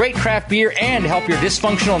 Enjoy a great craft beer and help your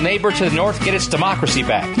dysfunctional neighbor to the north get its democracy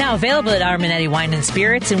back. Now available at Arminetti Wine and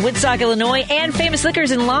Spirits in Woodstock, Illinois, and Famous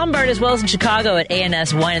Liquors in Lombard, as well as in Chicago at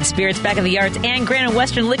A&S Wine and Spirits, Back of the Yards, and Grand and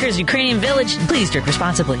Western Liquors, Ukrainian Village. Please drink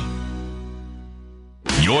responsibly.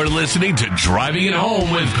 You're listening to Driving It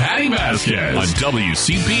Home with Patty Vasquez on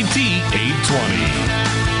WCPT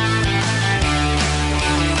 820.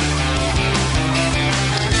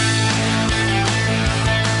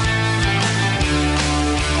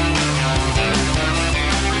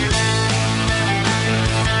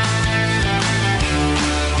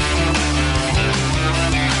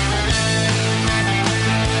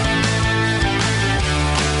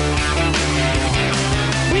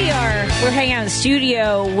 We're hanging out in the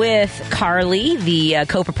studio with Carly, the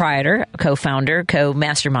co-proprietor, co-founder,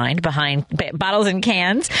 co-mastermind behind Bottles and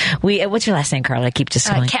Cans. What's your last name, Carly? I keep just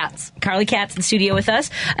calling. Katz. Carly Katz in the studio with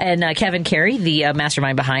us. And Kevin Carey, the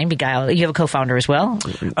mastermind behind Beguile. You have a co-founder as well?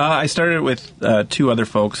 I started with two other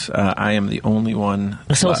folks. I am the only one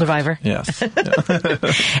a sole left. survivor? Yes.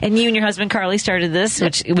 And you and your husband, Carly, started this,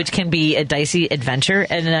 which can be a dicey adventure.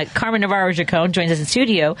 And Carmen Navarro-Jacone joins us in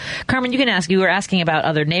studio. Carmen, you were asking about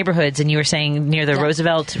other neighborhoods, and you were saying near the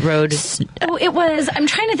Roosevelt Road. Oh, it was. I'm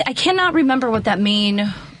trying to. I cannot remember what that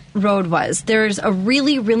main road was. There's a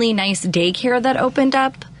really, really nice daycare that opened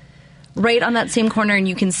up right on that same corner, and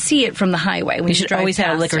you can see it from the highway. When you should always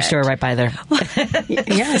have a liquor store right by there.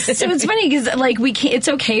 Yes. So it's funny because it's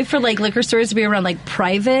okay for liquor stores to be around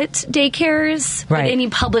private daycares. Right. But any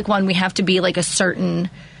public one, we have to be a certain.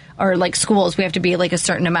 Or schools, we have to be a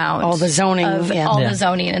certain amount. All the zoning. The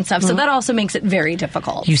zoning and stuff. So that also makes it very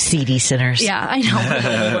difficult. You seedy sinners. Yeah, I know.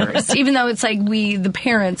 We're the worst. Even though it's the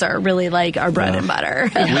parents are really our bread and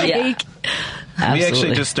butter. Yeah. We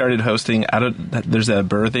actually just started hosting there's a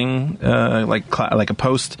birthing, a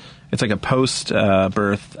post, it's like a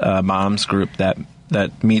post-birth moms group that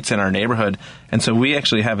meets in our neighborhood. And so we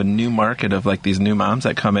actually have a new market of these new moms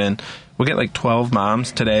that come in. We'll get 12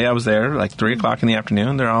 moms. Today I was there 3 o'clock in the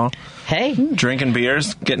afternoon. They're all drinking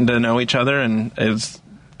beers, getting to know each other, and it was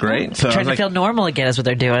great. So trying to feel normal again is what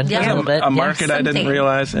they're doing. Yeah. A little bit. A market I didn't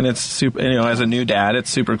realize, and it's super. As a new dad,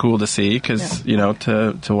 it's super cool to see because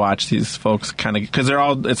to watch these folks because they're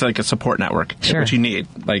all. It's like a support network, which you need.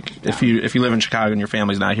 If you live in Chicago and your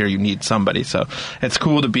family's not here, you need somebody. So it's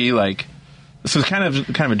cool to be So it's kind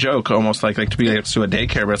of a joke, almost like to be next to a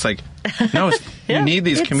daycare, but it's no, you need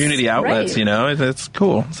these community outlets, right. It's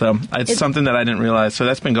cool. So it's something that I didn't realize. So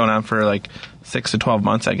that's been going on for 6 to 12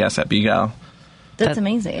 months, I guess, at Beguile. That's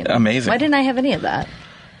amazing. Amazing. Why didn't I have any of that?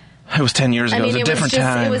 It was 10 years ago. It was a different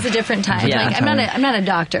time. It was a different time. Yeah. I'm not a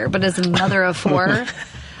doctor, but as a mother of 4,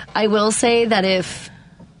 I will say that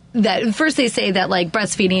first they say that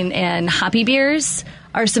breastfeeding and hoppy beers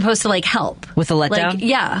are supposed to help with the letdown.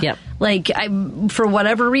 Yeah. Yep. For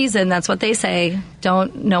whatever reason, that's what they say.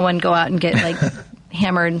 No one go out and get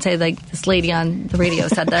hammered and say this lady on the radio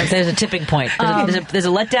said this. There's a tipping point. There's a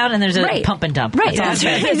letdown and there's a pump and dump. Right. That's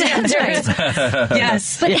right. That's right.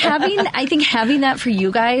 Yes. But I think having that for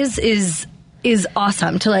you guys is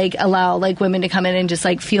awesome to allow women to come in and just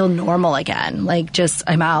feel normal again.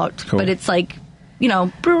 I'm out. Cool. But it's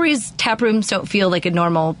breweries, tap rooms don't feel like a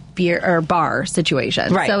normal beer or bar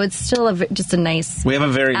situation. Right. So it's still just a nice. We have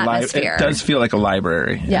a very atmosphere. It does feel like a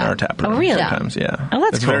library in our tap room. Oh, really? Sometimes, yeah. Oh,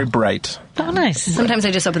 that's it's cool. very bright. Oh, nice. Sometimes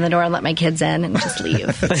I just open the door and let my kids in and just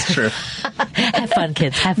leave. That's true. Have fun,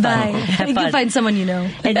 kids. Have fun. Bye. Have You fun. can find someone you know.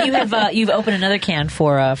 And you have you've opened another can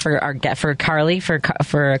for Carly for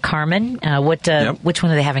Carmen. Which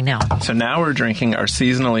one are they having now? So now we're drinking our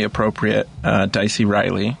seasonally appropriate Dicey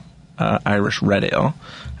Riley Irish Red Ale.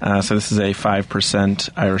 So this is a 5%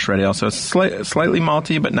 Irish Red Ale. So it's slightly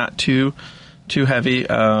malty, but not too heavy.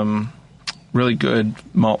 Really good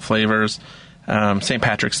malt flavors. St.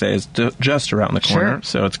 Patrick's Day is just around the corner,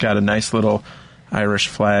 so it's got a nice little Irish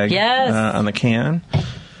flag on the can.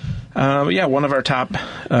 But yeah, one of our top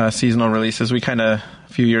seasonal releases, we kind of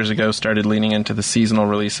a few years ago started leaning into the seasonal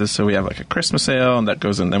releases. So we have like a Christmas ale, and that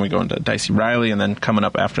goes in. Then we go into Dicey Riley, and then coming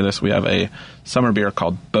up after this, we have a summer beer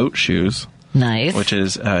called Boat Shoes. Nice. Which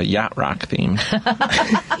is yacht rock themed.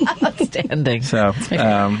 Outstanding. So,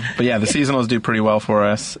 but yeah, the seasonals do pretty well for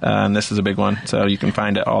us, and this is a big one. So you can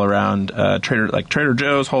find it all around Trader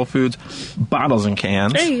Joe's, Whole Foods, bottles and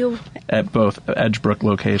cans at both Edgebrook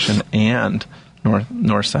location and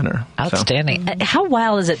North Center. Outstanding. So. How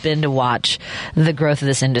wild has it been to watch the growth of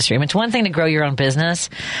this industry? I mean, it's one thing to grow your own business,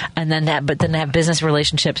 and then have business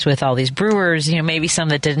relationships with all these brewers. Maybe some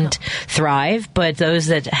that didn't thrive, but those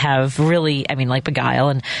that have really, like Beguile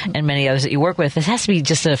and many others that you work with. This has to be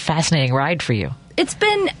just a fascinating ride for you. It's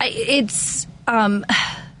been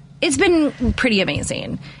pretty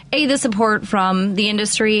amazing. The support from the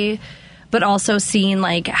industry, but also seeing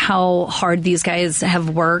how hard these guys have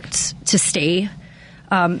worked to stay.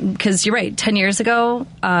 Because you're right, 10 years ago,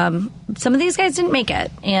 some of these guys didn't make it,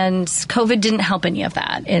 and COVID didn't help any of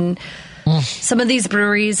that. And some of these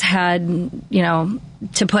breweries had,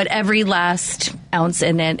 to put every last ounce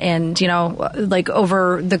in it. And,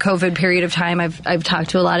 over the COVID period of time, I've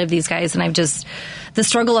talked to a lot of these guys, and the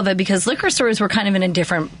struggle of it, because liquor stores were kind of in a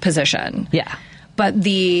different position. Yeah. But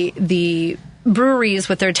the breweries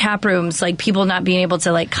with their tap rooms, people not being able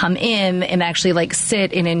to come in and actually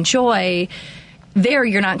sit and enjoy. There,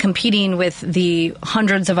 you're not competing with the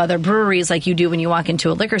hundreds of other breweries like you do when you walk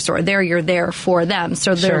into a liquor store. There, you're there for them.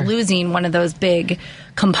 So they're losing one of those big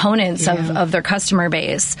components of their customer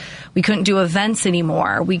base. We couldn't do events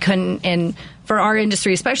anymore. We couldn't, and for our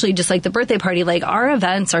industry, especially just like the birthday party, our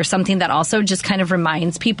events are something that also just kind of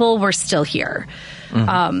reminds people we're still here.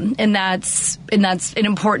 Mm-hmm. And that's an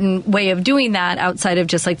important way of doing that outside of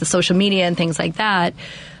just the social media and things like that.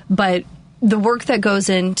 But the work that goes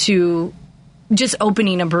into just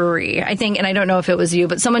opening a brewery, I think, and I don't know if it was you,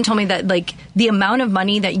 but someone told me that the amount of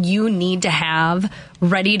money that you need to have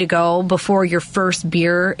ready to go before your first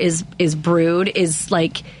beer is brewed is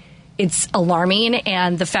it's alarming.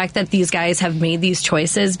 And the fact that these guys have made these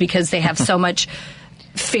choices because they have so much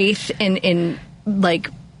faith in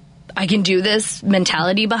I can do this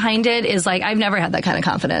mentality behind it is I've never had that kind of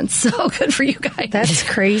confidence. So good for you guys. That's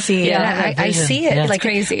crazy. Yeah, I see it. It's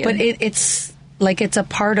crazy. But it's it's a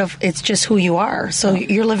part of, it's just who you are. So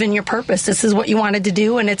you're living your purpose. This is what you wanted to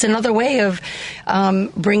do. And it's another way of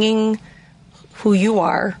bringing who you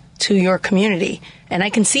are to your community. And I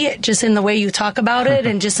can see it just in the way you talk about it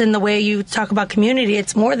and just in the way you talk about community.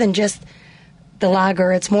 It's more than just the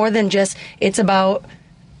lager. It's more than just, it's about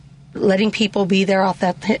letting people be their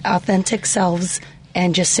authentic selves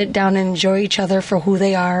and just sit down and enjoy each other for who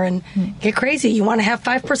they are and get crazy. You want to have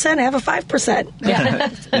 5%? Have a 5%.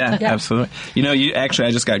 Yeah, absolutely. You actually,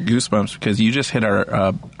 I just got goosebumps because you just hit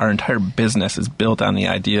our entire business is built on the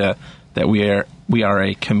idea that we are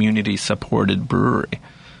a community supported brewery.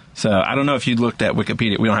 So I don't know if you looked at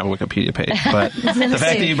Wikipedia. We don't have a Wikipedia page, but the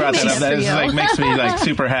fact that you brought that up, that is, makes me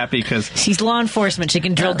super happy because she's law enforcement. She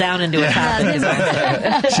can drill down into a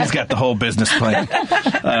topic. She's got the whole business plan.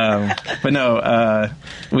 But no,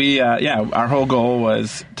 our whole goal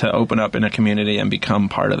was to open up in a community and become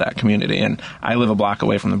part of that community. And I live a block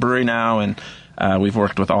away from the brewery now, and we've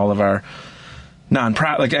worked with all of our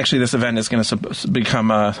nonprofit. Actually, this event is going to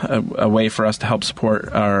become a way for us to help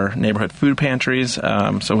support our neighborhood food pantries.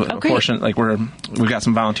 A portion, we've got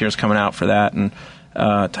some volunteers coming out for that and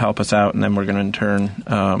to help us out, and then we're going to in turn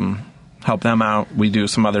help them out. We do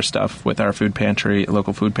some other stuff with our food pantry,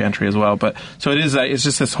 local food pantry as well. But so it is. It's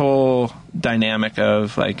just this whole dynamic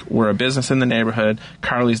of we're a business in the neighborhood.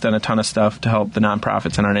 Carly's done a ton of stuff to help the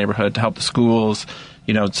nonprofits in our neighborhood, to help the schools.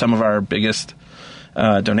 Some of our biggest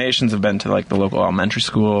donations have been to the local elementary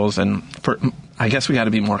schools, and I guess we got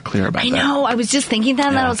to be more clear about that. I know. I was just thinking that,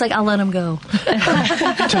 and I was I'll let them go. To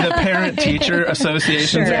the parent-teacher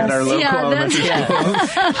associations at our local elementary schools.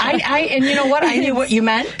 And you know what? I knew what you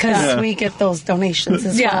meant because we get those donations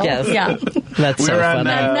as well. Yes. Yeah. That's so fun.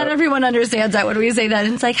 Not everyone understands that when we say that.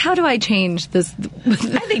 And it's how do I change this? I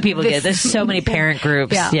think people get it. There's so many parent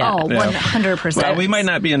groups. Yeah. Oh, 100%. Well, we might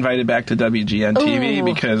not be invited back to WGN TV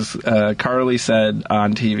because Carly said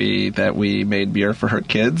on TV that we made beer for her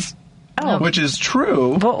kids. Which is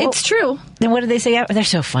true. It's true. Then what did they say? They're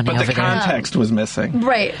so funny. But the over there. context was missing.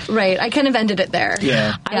 Right. I kind of ended it there.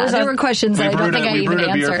 Yeah. There were questions that I don't think I even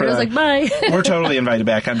answered. I was like, bye. We're totally invited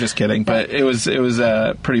back. I'm just kidding. But it was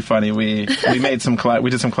pretty funny. We made some we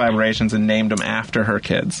did some collaborations and named them after her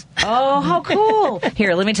kids. Oh, how cool!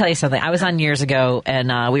 Here, let me tell you something. I was on years ago,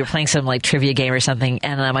 and we were playing some like trivia game or something,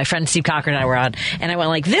 and my friend Steve Cochran and I were on, and I went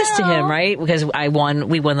like this to him, right? Because we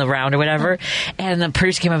won the round or whatever, and the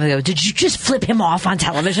producer came over and go, "Did you just flip him off on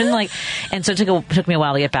television?" Like, and so it took me a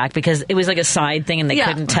while to get back because it was like a side thing and they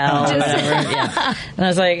couldn't tell. Or whatever. Yeah. And I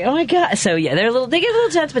was like, oh my god. So yeah, they get a little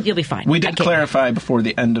tense, but you'll be fine. We did clarify before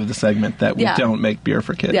the end of the segment that we don't make beer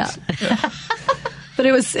for kids. Yeah. But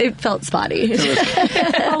it felt spotty.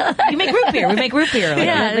 You make root beer. We make root beer.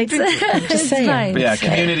 It's just saying. Fine. But yeah,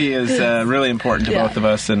 community is really important to both of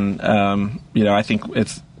us, and I think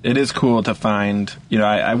it is cool to find.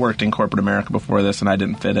 I worked in corporate America before this, and I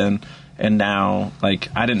didn't fit in. And now, like,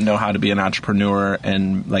 I didn't know how to be an entrepreneur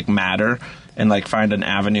and, like, matter and, like, find an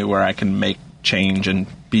avenue where I can make change and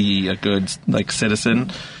be a good, like,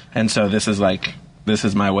 citizen. And so this is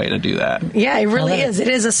my way to do that. Yeah, it really is. It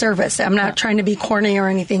is a service. I'm not trying to be corny or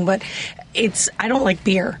anything, but I don't like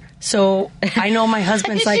beer. So I know my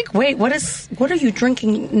husband's like, wait, what are you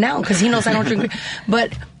drinking now? Because he knows I don't drink beer.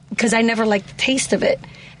 But because I never liked the taste of it.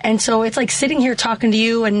 And so it's like sitting here talking to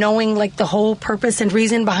you and knowing like the whole purpose and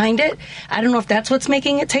reason behind it. I don't know if that's what's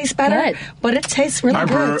making it taste better, but it tastes really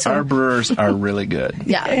good. Our brewers are really good.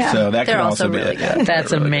 Yeah. So that could also be really good.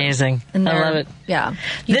 That's really amazing. Good. I love it. Yeah.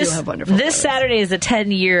 You do have wonderful This Saturday is the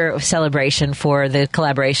 10-year celebration for the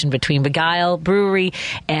collaboration between Beguile Brewery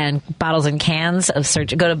and Bottles and Cans. Go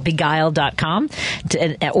to beguile.com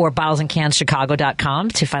or bottlesandcanschicago.com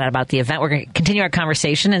to find out about the event. We're going to continue our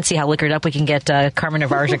conversation and see how liquored up we can get Carmen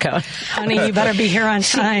Navarro. Honey, you better be here on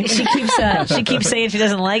time. She keeps saying she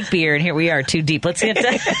doesn't like beer, and here we are, too deep. Let's get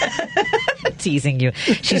to teasing you.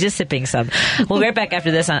 She's just sipping some. We'll be right back after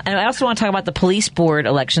this. And I also want to talk about the police board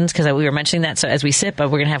elections because we were mentioning that. So as we sip, we're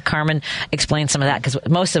going to have Carmen explain some of that because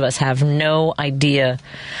most of us have no idea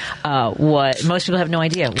most people have no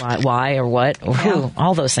idea why or what or who.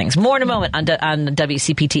 All those things. More in a moment on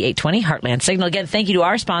WCPT 820 Heartland Signal. Again, thank you to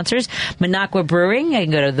our sponsors, Minocqua Brewing. You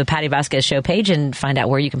can go to the Patty Vasquez Show page and find out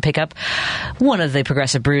where you can pick up one of the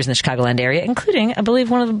progressive brews in the Chicagoland area, including, I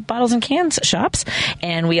believe, one of the Bottles and Cans shops.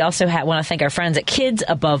 And we also want to thank our friends at Kids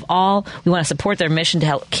Above All. We want to support their mission to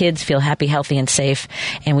help kids feel happy, healthy, and safe.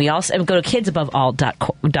 And we also go to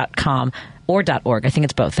kidsaboveall.com or .org. I think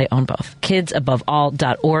it's both. They own both.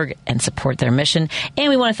 Kidsaboveall.org and support their mission. And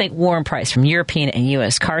we want to thank Warren Price from European and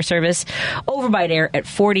U.S. Car Service. Overbite Air at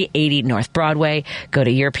 4080 North Broadway. Go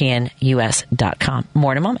to europeanus.com.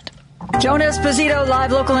 More in a moment. Joan Esposito,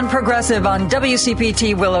 live, local, and progressive on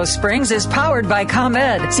WCPT Willow Springs is powered by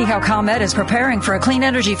ComEd. See how ComEd is preparing for a clean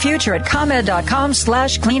energy future at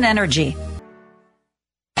ComEd.com/clean energy.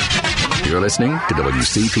 You're listening to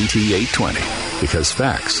WCPT 820 because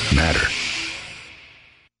facts matter.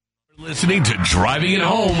 You're listening to Driving It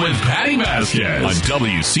Home with Patty Vasquez on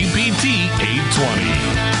WCPT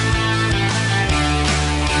 820.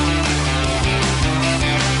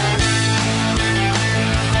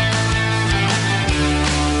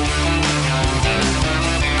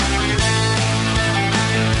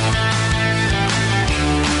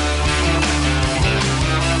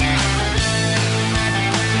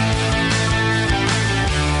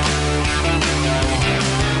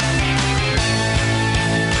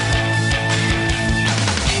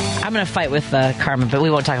 I'm going to fight with Carmen, but we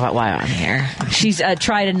won't talk about why on here. She's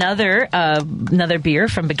tried another beer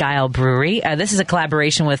from Beguile Brewery. This is a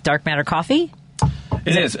collaboration with Dark Matter Coffee.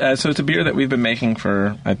 It is. So it's a beer that we've been making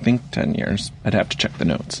for, I think, 10 years. I'd have to check the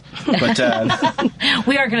notes. But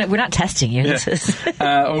we're not testing you.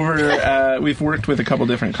 Yeah. We've worked with a couple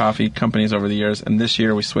different coffee companies over the years, and this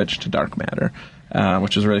year we switched to Dark Matter,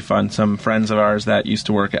 which was really fun. Some friends of ours that used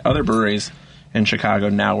to work at other breweries in Chicago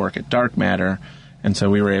now work at Dark Matter. And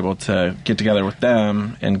so we were able to get together with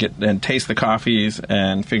them and taste the coffees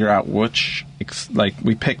and figure out which,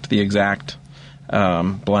 we picked the exact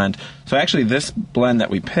blend. So actually this blend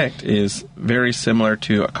that we picked is very similar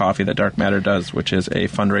to a coffee that Dark Matter does, which is a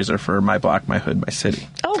fundraiser for My Block, My Hood, My City.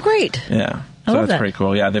 Oh, great. Yeah. So that's pretty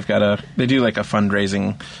cool. Yeah, they do like a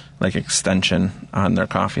fundraising extension on their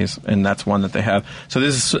coffees, and that's one that they have. So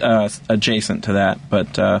this is adjacent to that,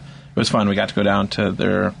 but it was fun. We got to go down to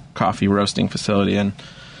their coffee roasting facility and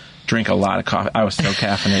drink a lot of coffee. I was so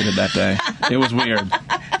caffeinated that day. It was weird.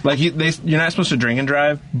 Like you're not supposed to drink and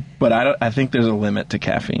drive, but I think there's a limit to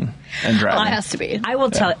caffeine and driving. Well, it has to be. I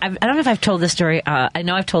will tell. I don't know if I've told this story. I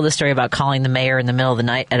know I've told this story about calling the mayor in the middle of the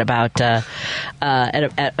night at about at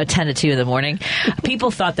 10 to 2 in the morning.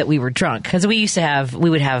 People thought that we were drunk because we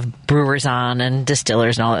would have brewers on and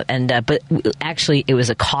distillers and all that. And but actually, it was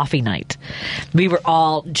a coffee night. We were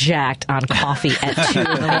all jacked on coffee at 2 in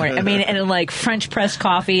the morning. I mean, and like French press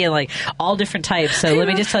coffee and like all different types. So let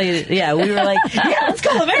me just tell you, we were like, let's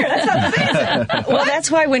call the mayor. That sounds amazing. Well, that's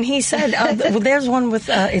why when he said, there's one with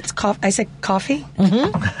it's coffee. I said coffee.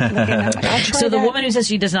 Mm-hmm. So the woman who says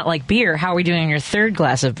she does not like beer, how are we doing on your third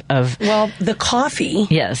glass of? Well, the coffee.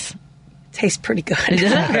 Yes. Tastes pretty good.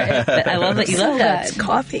 I love that you love that. It's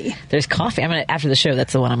coffee. There's coffee. After the show,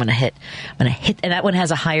 that's the one I'm gonna hit. And that one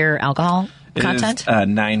has a higher alcohol content. It is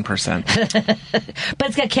 9%, but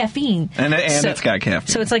it's got caffeine, and it's got caffeine.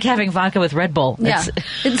 So it's like having vodka with Red Bull. Yeah,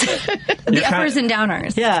 it's the uppers and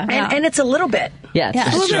downers. Yeah, and it's a little bit. Yeah,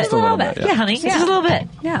 it's just a little bit. Yeah, honey, it's just a little bit.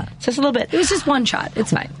 Yeah, just a little bit. It was just one shot.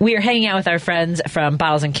 It's fine. We are hanging out with our friends from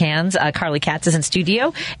Bottles and Cans. Carly Katz is in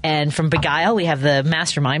studio, and from Beguile we have the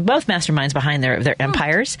mastermind. Both masterminds behind their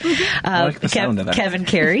empires. I like the sound of that. Kevin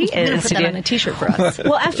Carey in put that on a T-shirt for us.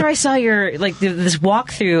 Well, after I saw your this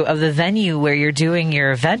walkthrough of the venue where you're doing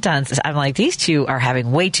your event on, I'm like, these two are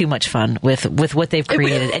having way too much fun with what they've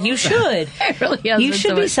created, and you should. It really has you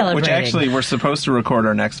should be celebrating. Which actually, we're supposed to record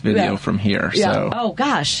our next video from here. Yeah. So. Oh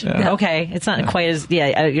gosh. Yeah. Okay, it's not quite as.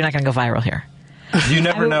 Yeah, you're not going to go viral here. You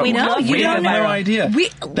never know. We know. We had no idea.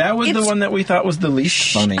 That was the one that we thought was the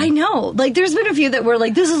least funny. I know. Like, there's been a few that were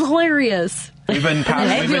like, this is hilarious. We've been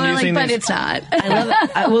using but these. it's not. I love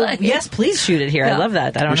it. Well, yes, please shoot it here. I love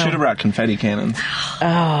that. We should have brought confetti cannons.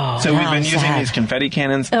 Oh, so we've been using these confetti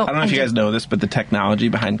cannons. I don't know if you guys know this, but the technology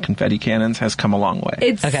behind confetti cannons has come a long way.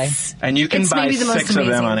 It's okay, and you can buy 6 of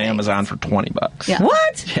them on Amazon for $20. Yeah.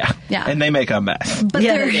 What? Yeah, and they make a mess. But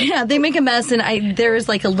they make a mess, and there's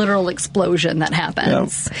like a literal explosion that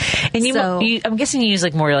happens. Yep. And I'm guessing you use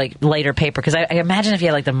like more like lighter paper because I imagine if you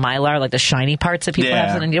had like the Mylar, like the shiny parts that people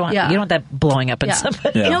have, and you don't want that blowing up in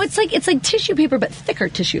somebody. You know, it's like tissue paper, but thicker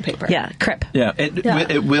tissue paper. Yeah, crep. Yeah,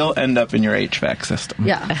 it will end up in your HVAC system.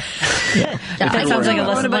 Yeah. That sounds like a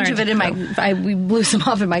lesson a bunch learned. of it in we blew some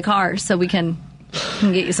off in my car, so we can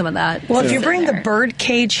get you some of that. Well, if you bring the bird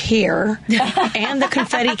cage here and the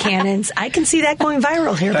confetti cannons, I can see that going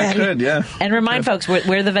viral here, That Patty. could, yeah. And remind folks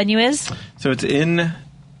where the venue is. So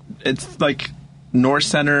it's like North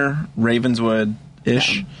Center,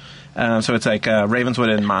 Ravenswood-ish. So it's like Ravenswood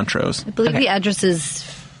and Montrose. I believe the address is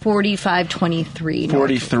 4523.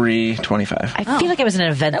 4325. I feel like I was in an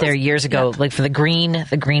event there years ago, like for the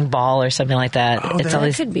green ball or something like that. Oh, it's that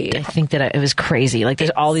always, could be. I think that it was crazy. Like there's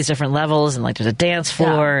all these different levels, and like there's a dance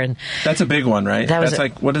floor, and that's a big one, right? That's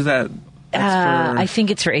like what is that? I think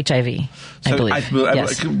it's for HIV. So I believe.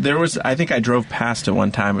 Yes. There was. I think I drove past it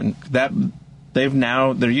one time, and that there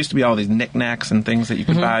used to be all these knickknacks and things that you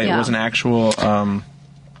could buy. It was an actual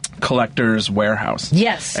collector's warehouse.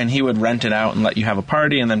 Yes. And he would rent it out and let you have a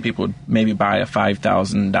party, and then people would maybe buy a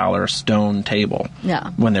 $5,000 stone table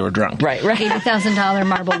when they were drunk. Right. $80,000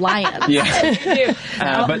 marble lion. Yeah.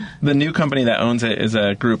 But the new company that owns it is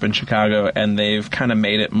a group in Chicago, and they've kind of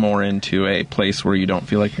made it more into a place where you don't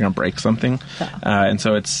feel like you're going to break something. And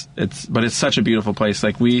so it's such a beautiful place.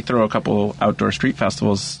 Like we throw a couple outdoor street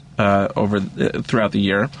festivals throughout the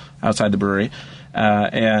year outside the brewery.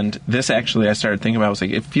 And this actually, I started thinking about, I was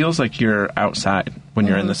like, it feels like you're outside when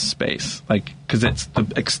you're in this space. Like, because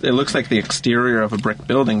it looks like the exterior of a brick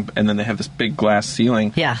building, and then they have this big glass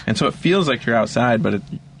ceiling. Yeah. And so it feels like you're outside, but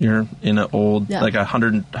you're in an old, like a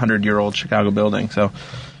 100-year-old Chicago building. So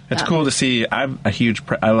it's cool to see. I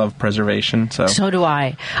love preservation. So do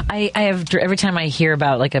I. I have, every time I hear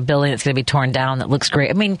about like a building that's going to be torn down that looks great.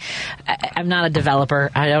 I mean, I'm not a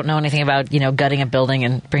developer. I don't know anything about, gutting a building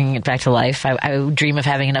and bringing it back to life. I dream of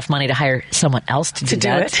having enough money to hire someone else to do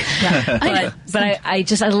that. it. But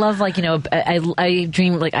I love, like, I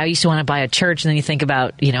dream, like, I used to want to buy a church, and then you think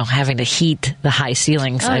about, having to heat the high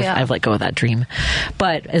ceilings. I've let go of that dream.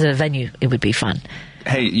 But as a venue, it would be fun.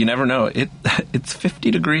 Hey, you never know. It's 50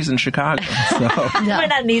 degrees in Chicago, so might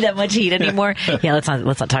not need that much heat anymore. Yeah, let's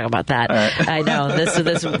not talk about that. Right. I know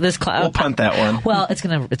this cloud. We'll punt that one. Well, it's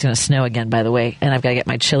gonna snow again, by the way, and I've got to get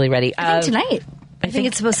my chili ready. I think tonight. I think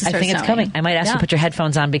it's supposed to start I think it's snowing. coming. I might ask you to put your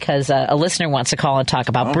headphones on because a listener wants to call and talk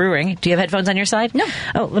about brewing. Do you have headphones on your side? No.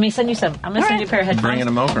 Oh, let me send you some. I'm going to send you a pair of headphones. Bringing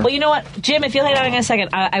them over. Well, you know what, Jim, if you'll hang on in a second,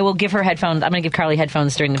 I will give her headphones. I'm going to give Carly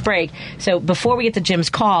headphones during the break. So before we get to Jim's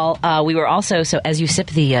call, we were also, so as you sip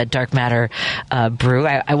the Dark Matter brew,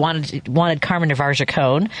 I wanted Carmen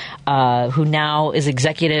Navarre-Jacone, who now is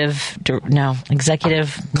executive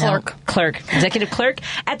clerk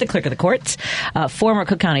at the Clerk of the Courts, former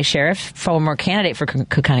Cook County Sheriff, former candidate for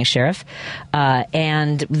Cook County Sheriff,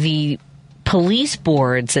 and the police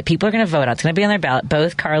boards that people are going to vote on. It's going to be on their ballot.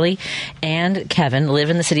 Both Carly and Kevin live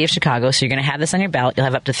in the city of Chicago, so you're going to have this on your ballot. You'll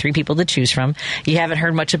have up to 3 people to choose from. You haven't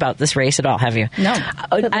heard much about this race at all, have you? No.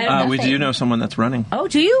 We do know someone that's running. Oh,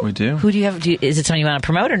 do you? We do. Who do you have? Is it someone you want to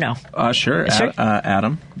promote or no? Sure.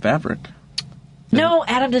 Adam Vavrick. No,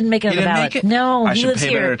 Adam didn't make it on the ballot. No, I he should lives pay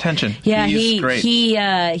here. better attention. Yeah, He's great.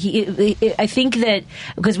 I think that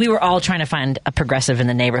because we were all trying to find a progressive in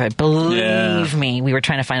the neighborhood. Believe me, we were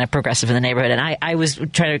trying to find a progressive in the neighborhood, and I was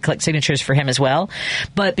trying to collect signatures for him as well.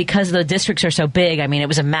 But because the districts are so big, I mean, it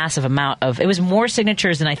was a massive amount of. It was more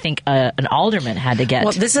signatures than I think an alderman had to get.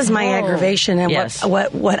 Well, this is my aggravation, and yes.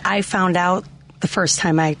 what I found out the first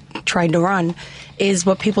time I tried to run is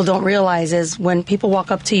what people don't realize is when people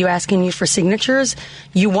walk up to you asking you for signatures,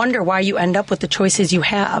 you wonder why you end up with the choices you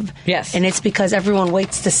have. Yes. And it's because everyone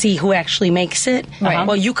waits to see who actually makes it. Right.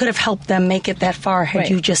 Well, you could have helped them make it that far had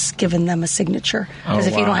you just given them a signature. Because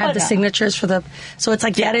if you don't have the signatures for the... So it's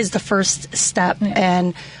like that is the first step. Yeah.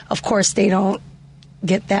 And, of course, they don't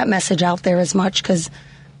get that message out there as much because...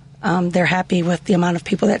 they're happy with the amount of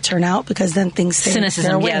people that turn out because then things stay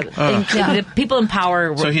cynicism. their way. The people in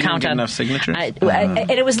power were so he didn't count get on enough signatures.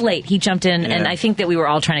 And it was late. He jumped in, and I think that we were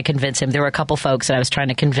all trying to convince him. There were a couple folks that I was trying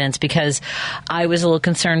to convince because I was a little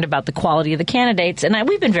concerned about the quality of the candidates, and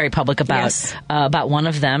we've been very public about one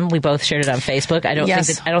of them. We both shared it on Facebook. I don't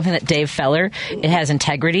think that Dave Feller has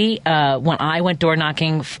integrity. When I went door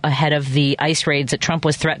knocking ahead of the ICE raids that Trump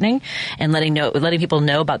was threatening, and letting people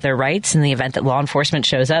know about their rights in the event that law enforcement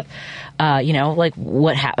shows up. How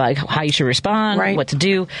you should respond, what to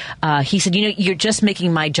do. He said, you're just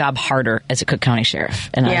making my job harder as a Cook County Sheriff.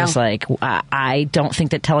 And I was like, I don't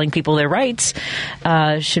think that telling people their rights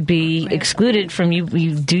should be excluded from you.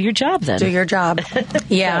 You do your job then. Do your job.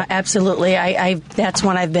 Yeah, absolutely. That's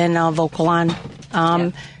one I've been vocal on.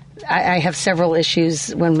 I have several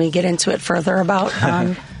issues when we get into it further about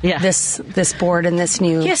this board and this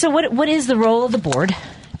new... Yeah, so what is the role of the board?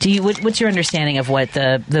 What's your understanding of what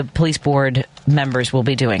the police board members will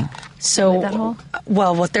be doing? So,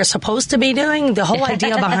 what they're supposed to be doing, the whole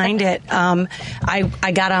idea behind it,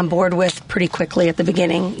 I got on board with pretty quickly at the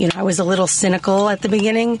beginning. I was a little cynical at the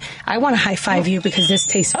beginning. I want to high five you because this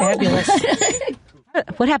tastes fabulous.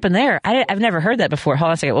 What happened there? I've never heard that before. Hold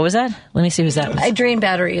on a second. What was that? Let me see who's that. I drain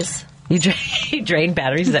batteries. You drain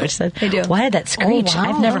batteries? Is that what you said? I do. Why did that screech? Oh, wow.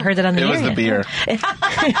 I've never heard that on the air. It was the beer.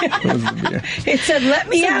 It said, "Let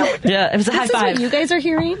me out." Yeah, it was a high five. Is what you guys are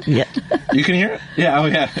hearing? Yeah. You can hear it? Yeah. Oh,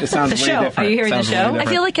 yeah. It sounds the way show. different. Are you hearing the show? I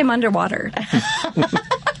feel like I'm underwater.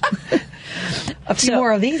 A few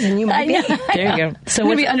more of these, and you might be. There you go. So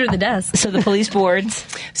we'll be under the desk. So the police boards.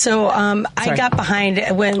 So I got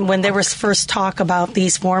behind when there was first talk about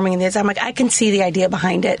these forming this. I'm like, I can see the idea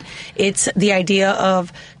behind it. It's the idea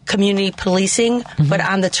of community policing, but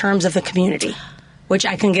on the terms of the community, which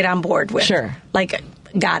I can get on board with. Sure.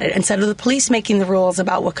 Got it. Instead of the police making the rules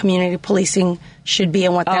about what community policing should be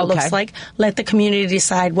and what that looks like, let the community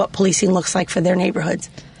decide what policing looks like for their neighborhoods.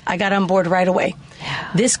 I got on board right away.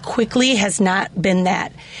 This quickly has not been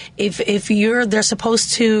that. They're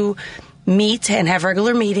supposed to meet and have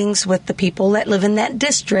regular meetings with the people that live in that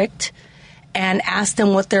district and ask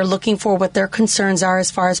them what they're looking for, what their concerns are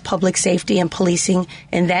as far as public safety and policing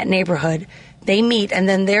in that neighborhood. They meet, and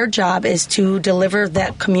then their job is to deliver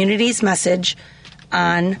that community's message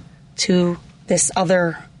on to this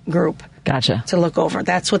other group. Gotcha. To look over.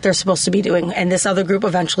 That's what they're supposed to be doing. And this other group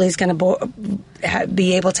eventually is going to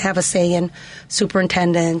be able to have a say in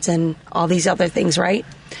superintendent and all these other things, right?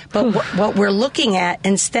 But what we're looking at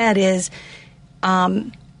instead is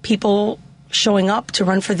people showing up to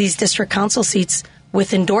run for these district council seats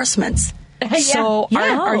with endorsements. So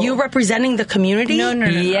are you representing the community? No.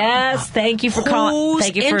 Yes, thank you for calling. Whose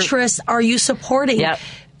interests are you supporting? Yep.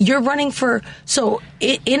 You're running for,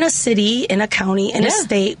 in a city, in a county, in a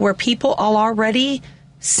state where people are already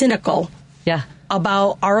cynical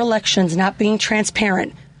about our elections not being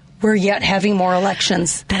transparent, we're yet having more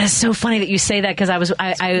elections. That is so funny that you say that, because I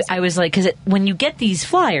was like, because when you get these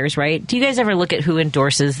flyers, right? Do you guys ever look at who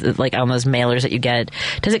endorses, like, on those mailers that you get?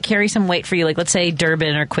 Does it carry some weight for you? Like, let's say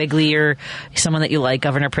Durbin or Quigley or someone that you like,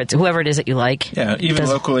 Governor Pritzker, whoever it is that you like. Yeah, even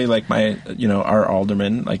locally, like our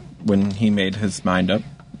alderman, like when he made his mind up,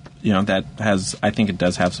 that I think it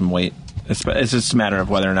does have some weight. It's just a matter of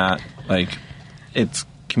whether or not, like, it's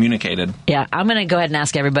communicated. Yeah, I'm going to go ahead and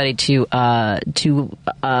ask everybody to do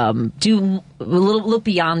a little look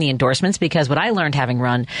beyond the endorsements, because what I learned having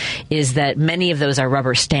run is that many of those are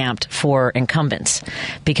rubber stamped for incumbents,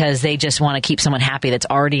 because they just want to keep someone happy that's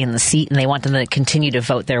already in the seat, and they want them to continue to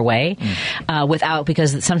vote their way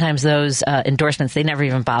because sometimes those endorsements, they never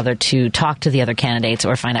even bother to talk to the other candidates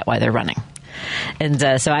or find out why they're running. And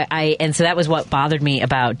so that was what bothered me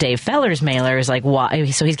about Dave Feller's mailer, is like, why?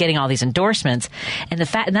 So he's getting all these endorsements, and the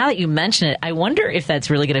fact, now that you mention it, I wonder if that's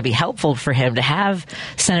really going to be helpful for him to have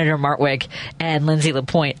Senator Martwick and Lindsay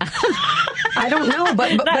LaPointe. I don't know,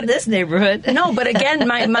 but not in this neighborhood. No, but again,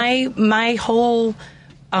 my whole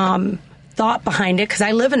thought behind it, because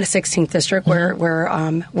I live in the 16th district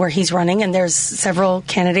where he's running, and there's several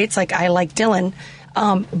candidates. Like, I like Dylan.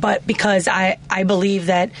 But because I believe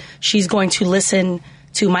that she's going to listen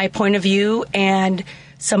to my point of view and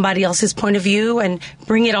somebody else's point of view and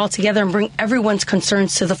bring it all together and bring everyone's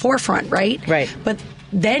concerns to the forefront, right? Right. But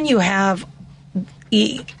then you have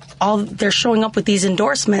they're showing up with these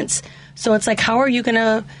endorsements. So it's like, how are you going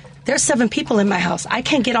to... There's 7 people in my house. I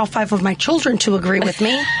can't get all 5 of my children to agree with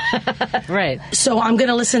me. Right. So I'm going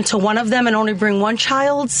to listen to one of them and only bring one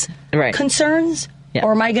child's concerns? Yeah.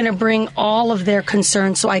 Or am I going to bring all of their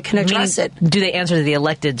concerns so I can address it? Do they answer to the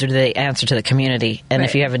electeds, or do they answer to the community? And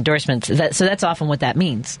if you have endorsements, so that's often what that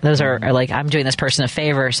means. Those are like, I'm doing this person a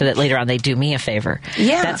favor so that later on they do me a favor.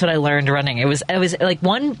 Yeah. That's what I learned running. It was like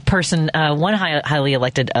one person, one highly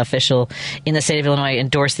elected official in the state of Illinois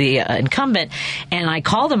endorsed the incumbent, and I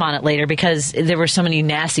called him on it later because there were so many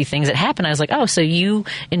nasty things that happened. I was like, oh, so you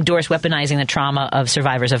endorse weaponizing the trauma of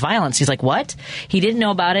survivors of violence. He's like, what? He didn't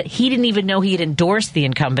know about it. He didn't even know he had endorsed the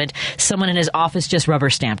incumbent. Someone in his office just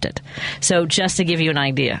rubber stamped it. So just to give you an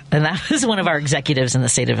idea, and that was one of our executives in the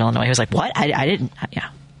state of Illinois. He was like, what? I didn't.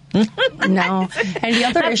 Yeah. No. And the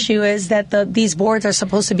other issue is that these boards are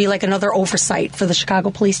supposed to be like another oversight for the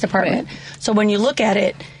Chicago Police Department. Right. So when you look at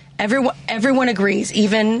it, everyone agrees,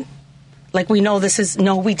 even like we know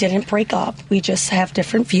we didn't break up. We just have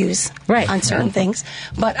different views on certain things.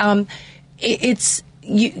 But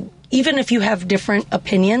even if you have different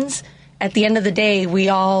opinions, at the end of the day, we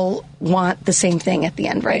all want the same thing at the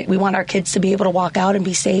end, right? We want our kids to be able to walk out and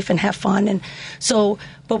be safe and have fun. And so,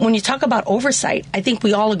 but when you talk about oversight, I think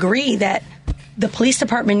we all agree that the police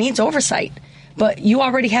department needs oversight. But you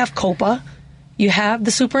already have COPA, you have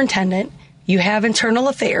the superintendent, you have internal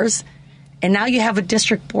affairs, and now you have a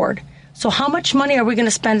district board. So how much money are we going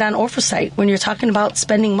to spend on oversight when you're talking about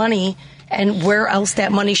spending money and where else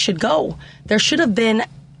that money should go? There should have been,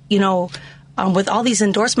 with all these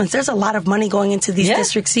endorsements, there's a lot of money going into these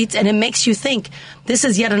district seats, and it makes you think this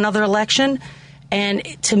is yet another election. And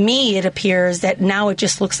to me, it appears that now it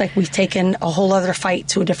just looks like we've taken a whole other fight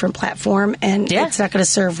to a different platform, and it's not going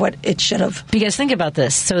to serve what it should have. Because think about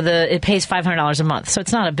this. So it pays $500 a month. So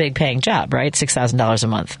it's not a big paying job, right? $6,000 a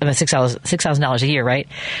month. I mean, $6,000 a year, right?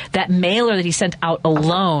 That mailer that he sent out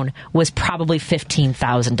alone was probably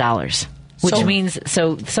 $15,000. Which means,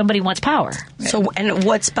 somebody wants power. So, and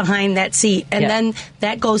what's behind that seat? And then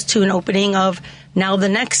that goes to an opening of now the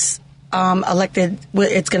next elected,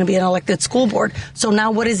 it's going to be an elected school board. So now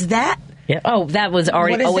what is that? Yeah. Oh, that was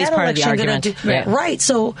always part of the argument. Right.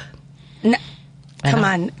 So, come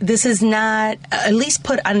on. This is not, at least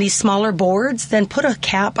put on these smaller boards, then put a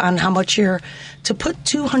cap on how much to put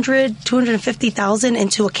 $250,000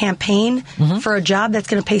 into a campaign for a job that's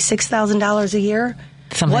going to pay $6,000 a year.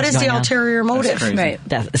 What is the ulterior motive?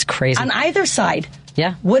 That is crazy. On either side.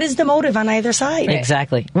 Yeah. What is the motive on either side?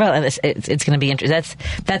 Exactly. Well, it's going to be interesting.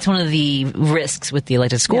 That's one of the risks with the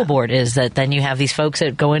elected school board, is that then you have these folks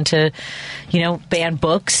that go into, ban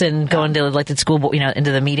books and go into elected school board,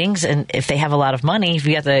 into the meetings. And if they have a lot of money, if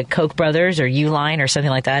you got the Koch brothers or Uline or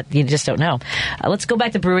something like that, you just don't know. Let's go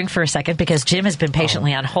back to brewing for a second, because Jim has been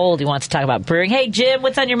patiently on hold. He wants to talk about brewing. Hey, Jim,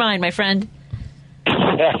 what's on your mind, my friend?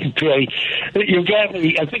 Okay. You got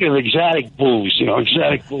me. I think of exotic booze,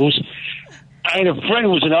 exotic booze. I had a friend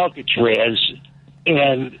who was in Alcatraz,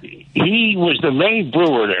 and he was the main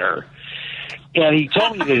brewer there. And he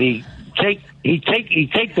told me that he he'd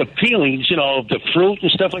take the peelings, of the fruit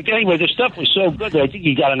and stuff like that. Anyway, the stuff was so good that I think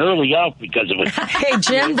he got an early out because of it. Hey,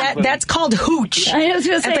 Jim, that's called hooch. I was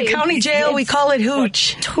going to say, at the county jail, we call it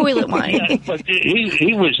hooch. Toilet wine. Yeah, but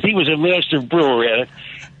he was a master brewer at it.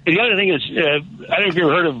 And the other thing is, I don't know if you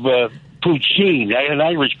ever heard of poutine. I had an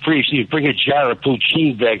Irish priest. He'd bring a jar of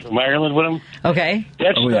poutine back from Ireland with him. Okay.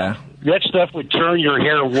 That stuff would turn your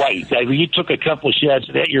hair white. I mean, you took a couple of shots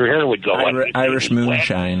of that, your hair would go white. Irish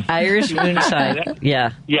moonshine. Irish moonshine.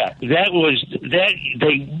 Yeah. Yeah, they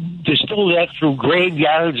distilled that through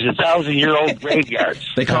graveyards, 1,000-year-old graveyards.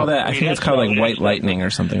 They call that, I think it's called like white lightning or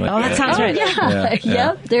something like that. Oh, that sounds right. Yeah.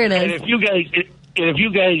 Yep, there it is. And if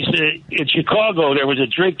you guys in Chicago, there was a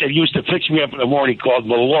drink that used to fix me up in the morning called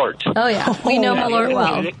Malort. Oh, yeah. We know Malort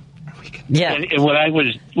well. Yeah. And when I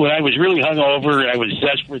was really hungover and I was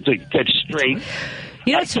desperate to get straight,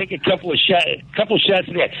 I'd take a couple of shots of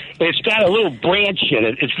that. And it's got a little branch in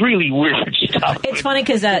it. It's really weird stuff. It's funny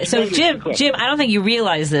because, Jim, I don't think you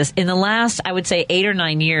realize this. In the last, I would say, 8 or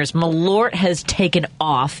 9 years, Malort has taken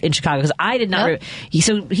off in Chicago. Because I did not...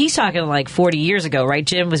 So he's talking like 40 years ago, right,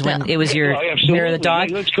 Jim? Was when it was your Mirror of the Dog?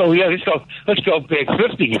 Let's go big.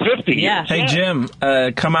 50. Yeah. Hey, Jim,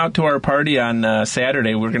 come out to our party on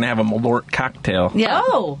Saturday. We're going to have a Malort cocktail. Yeah.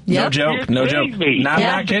 Oh. No joke. I'm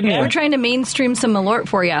not kidding you. We're trying to mainstream some Malort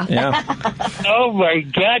for you. Yeah. Oh my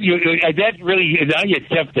God! That really now you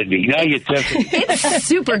tempted me. It's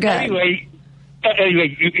super good. Anyway,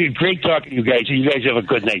 great talking to you guys. You guys have a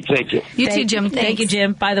good night. Thank you. You too, Jim. Thank you,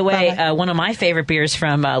 Jim. By the way, one of my favorite beers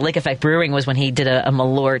from Lake Effect Brewing was when he did a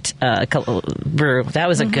Malort brew. That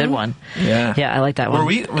was a good one. Yeah, I like that one.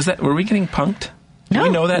 Were we getting punked? No, we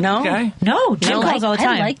know that guy? No, Jim calls all the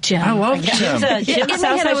time. I like Jim. I love Jim. Jim in my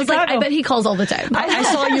head, I was like, I bet he calls all the time. I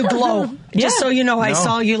saw you glow. Just so you know, I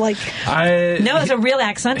saw you like... No, it's a real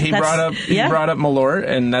accent. He brought up Malort,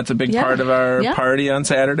 and that's a big part of our party on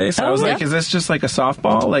Saturday. So I was like, is this just like a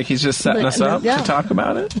softball? Like he's just setting us up to talk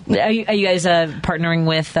about it? Are you guys partnering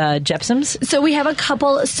with Jepson's? So we have a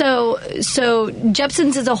couple. So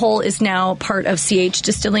Jepson's as a whole is now part of CH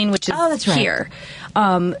Distilling, which is here.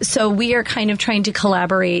 So we are kind of trying to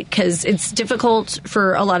collaborate because it's difficult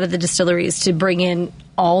for a lot of the distilleries to bring in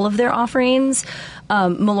all of their offerings.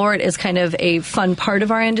 Malort is kind of a fun part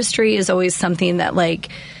of our industry, is always something that like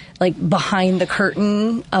behind the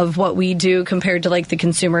curtain of what we do compared to like the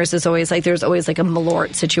consumers is always like there's always like a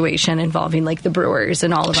Malort situation involving like the brewers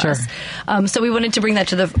and all of us. So we wanted to bring that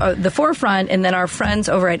to the forefront, and then our friends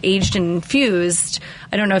over at Aged and Infused,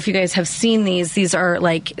 I don't know if you guys have seen these. These are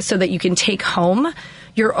like so that you can take home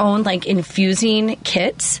your own like infusing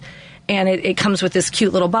kit, and it comes with this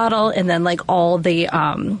cute little bottle, and then like all the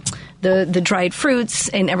dried fruits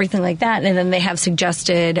and everything like that, and then they have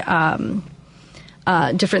suggested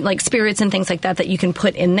different like spirits and things like that you can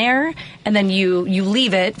put in there, and then you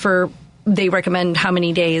leave it for, they recommend how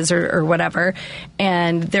many days or whatever,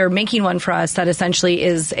 and they're making one for us that essentially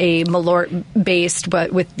is a Malort based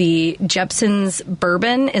but with the Jepson's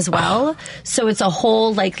bourbon as well. So it's a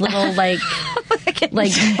whole like little like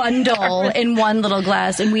bundle in one little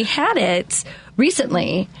glass, and we had it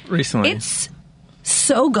recently. It's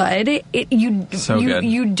so good.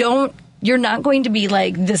 You're not going to be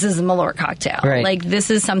like, this is a Malort cocktail. Right. Like,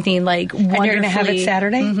 this is something like wonderfully... And you're going to have it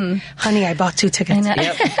Saturday? Mm-hmm. Honey, I bought 2 tickets.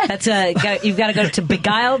 Yep. That's you've got to go to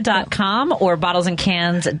beguile.com or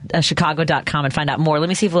bottlesandcans.chicago.com and find out more. Let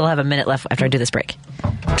me see if we'll have a minute left after I do this break.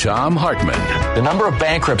 Tom Hartman. The number of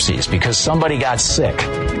bankruptcies because somebody got sick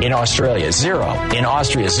in Australia, 0. In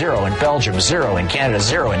Austria, 0. In Belgium, 0. In Canada,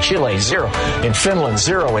 0. In Chile, 0. In Finland,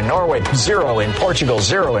 0. In Norway, 0. In Portugal,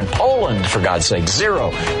 0. In Poland, for God's sake,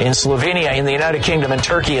 0. In Slovenia, in the United Kingdom, and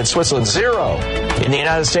Turkey, and Switzerland, 0. In the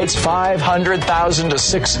United States, 500,000 to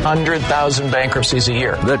 600,000 bankruptcies a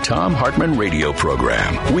year. The Tom Hartman Radio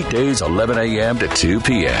Program. Weekdays 11 a.m. to 2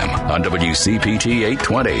 p.m. on WCPT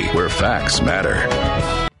 820, where facts matter.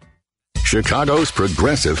 Chicago's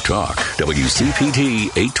Progressive Talk. WCPT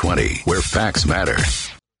 820, where facts matter.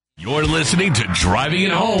 You're listening to Driving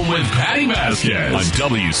It Home with Patty Vasquez on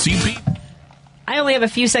WCPT. I only have a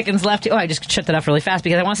few seconds left. I just shut that off really fast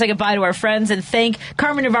because I want to say goodbye to our friends and thank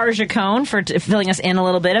Carmen Navarro-Jacone for filling us in a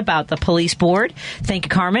little bit about the police board. Thank you,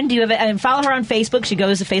 Carmen. Do you have and follow her on Facebook? She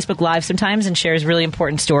goes to Facebook Live sometimes and shares really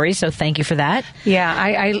important stories, so thank you for that.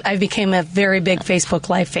 Yeah, I became a very big Facebook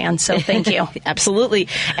Live fan, so thank you. Absolutely.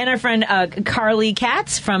 And our friend Carly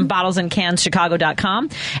Katz from bottlesandcanschicago.com.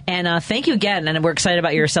 And thank you again, and we're excited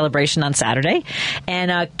about your celebration on Saturday.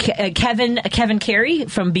 And Kevin Carey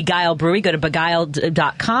from Beguile Brewery. Go to beguile.com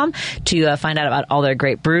happychild.com to find out about all their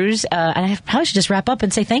great brews. And I probably should just wrap up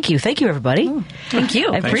and say thank you. Thank you, everybody. Thank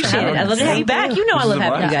you. I appreciate it. I'd love to have you back. You know I love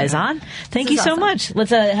having you guys on. Thank you so much.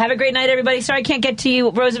 Let's have a great night, everybody. Sorry I can't get to you,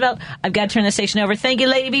 Roosevelt. I've got to turn the station over. Thank you,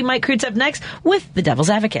 Lady B. Mike Kreutz up next with The Devil's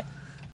Advocate.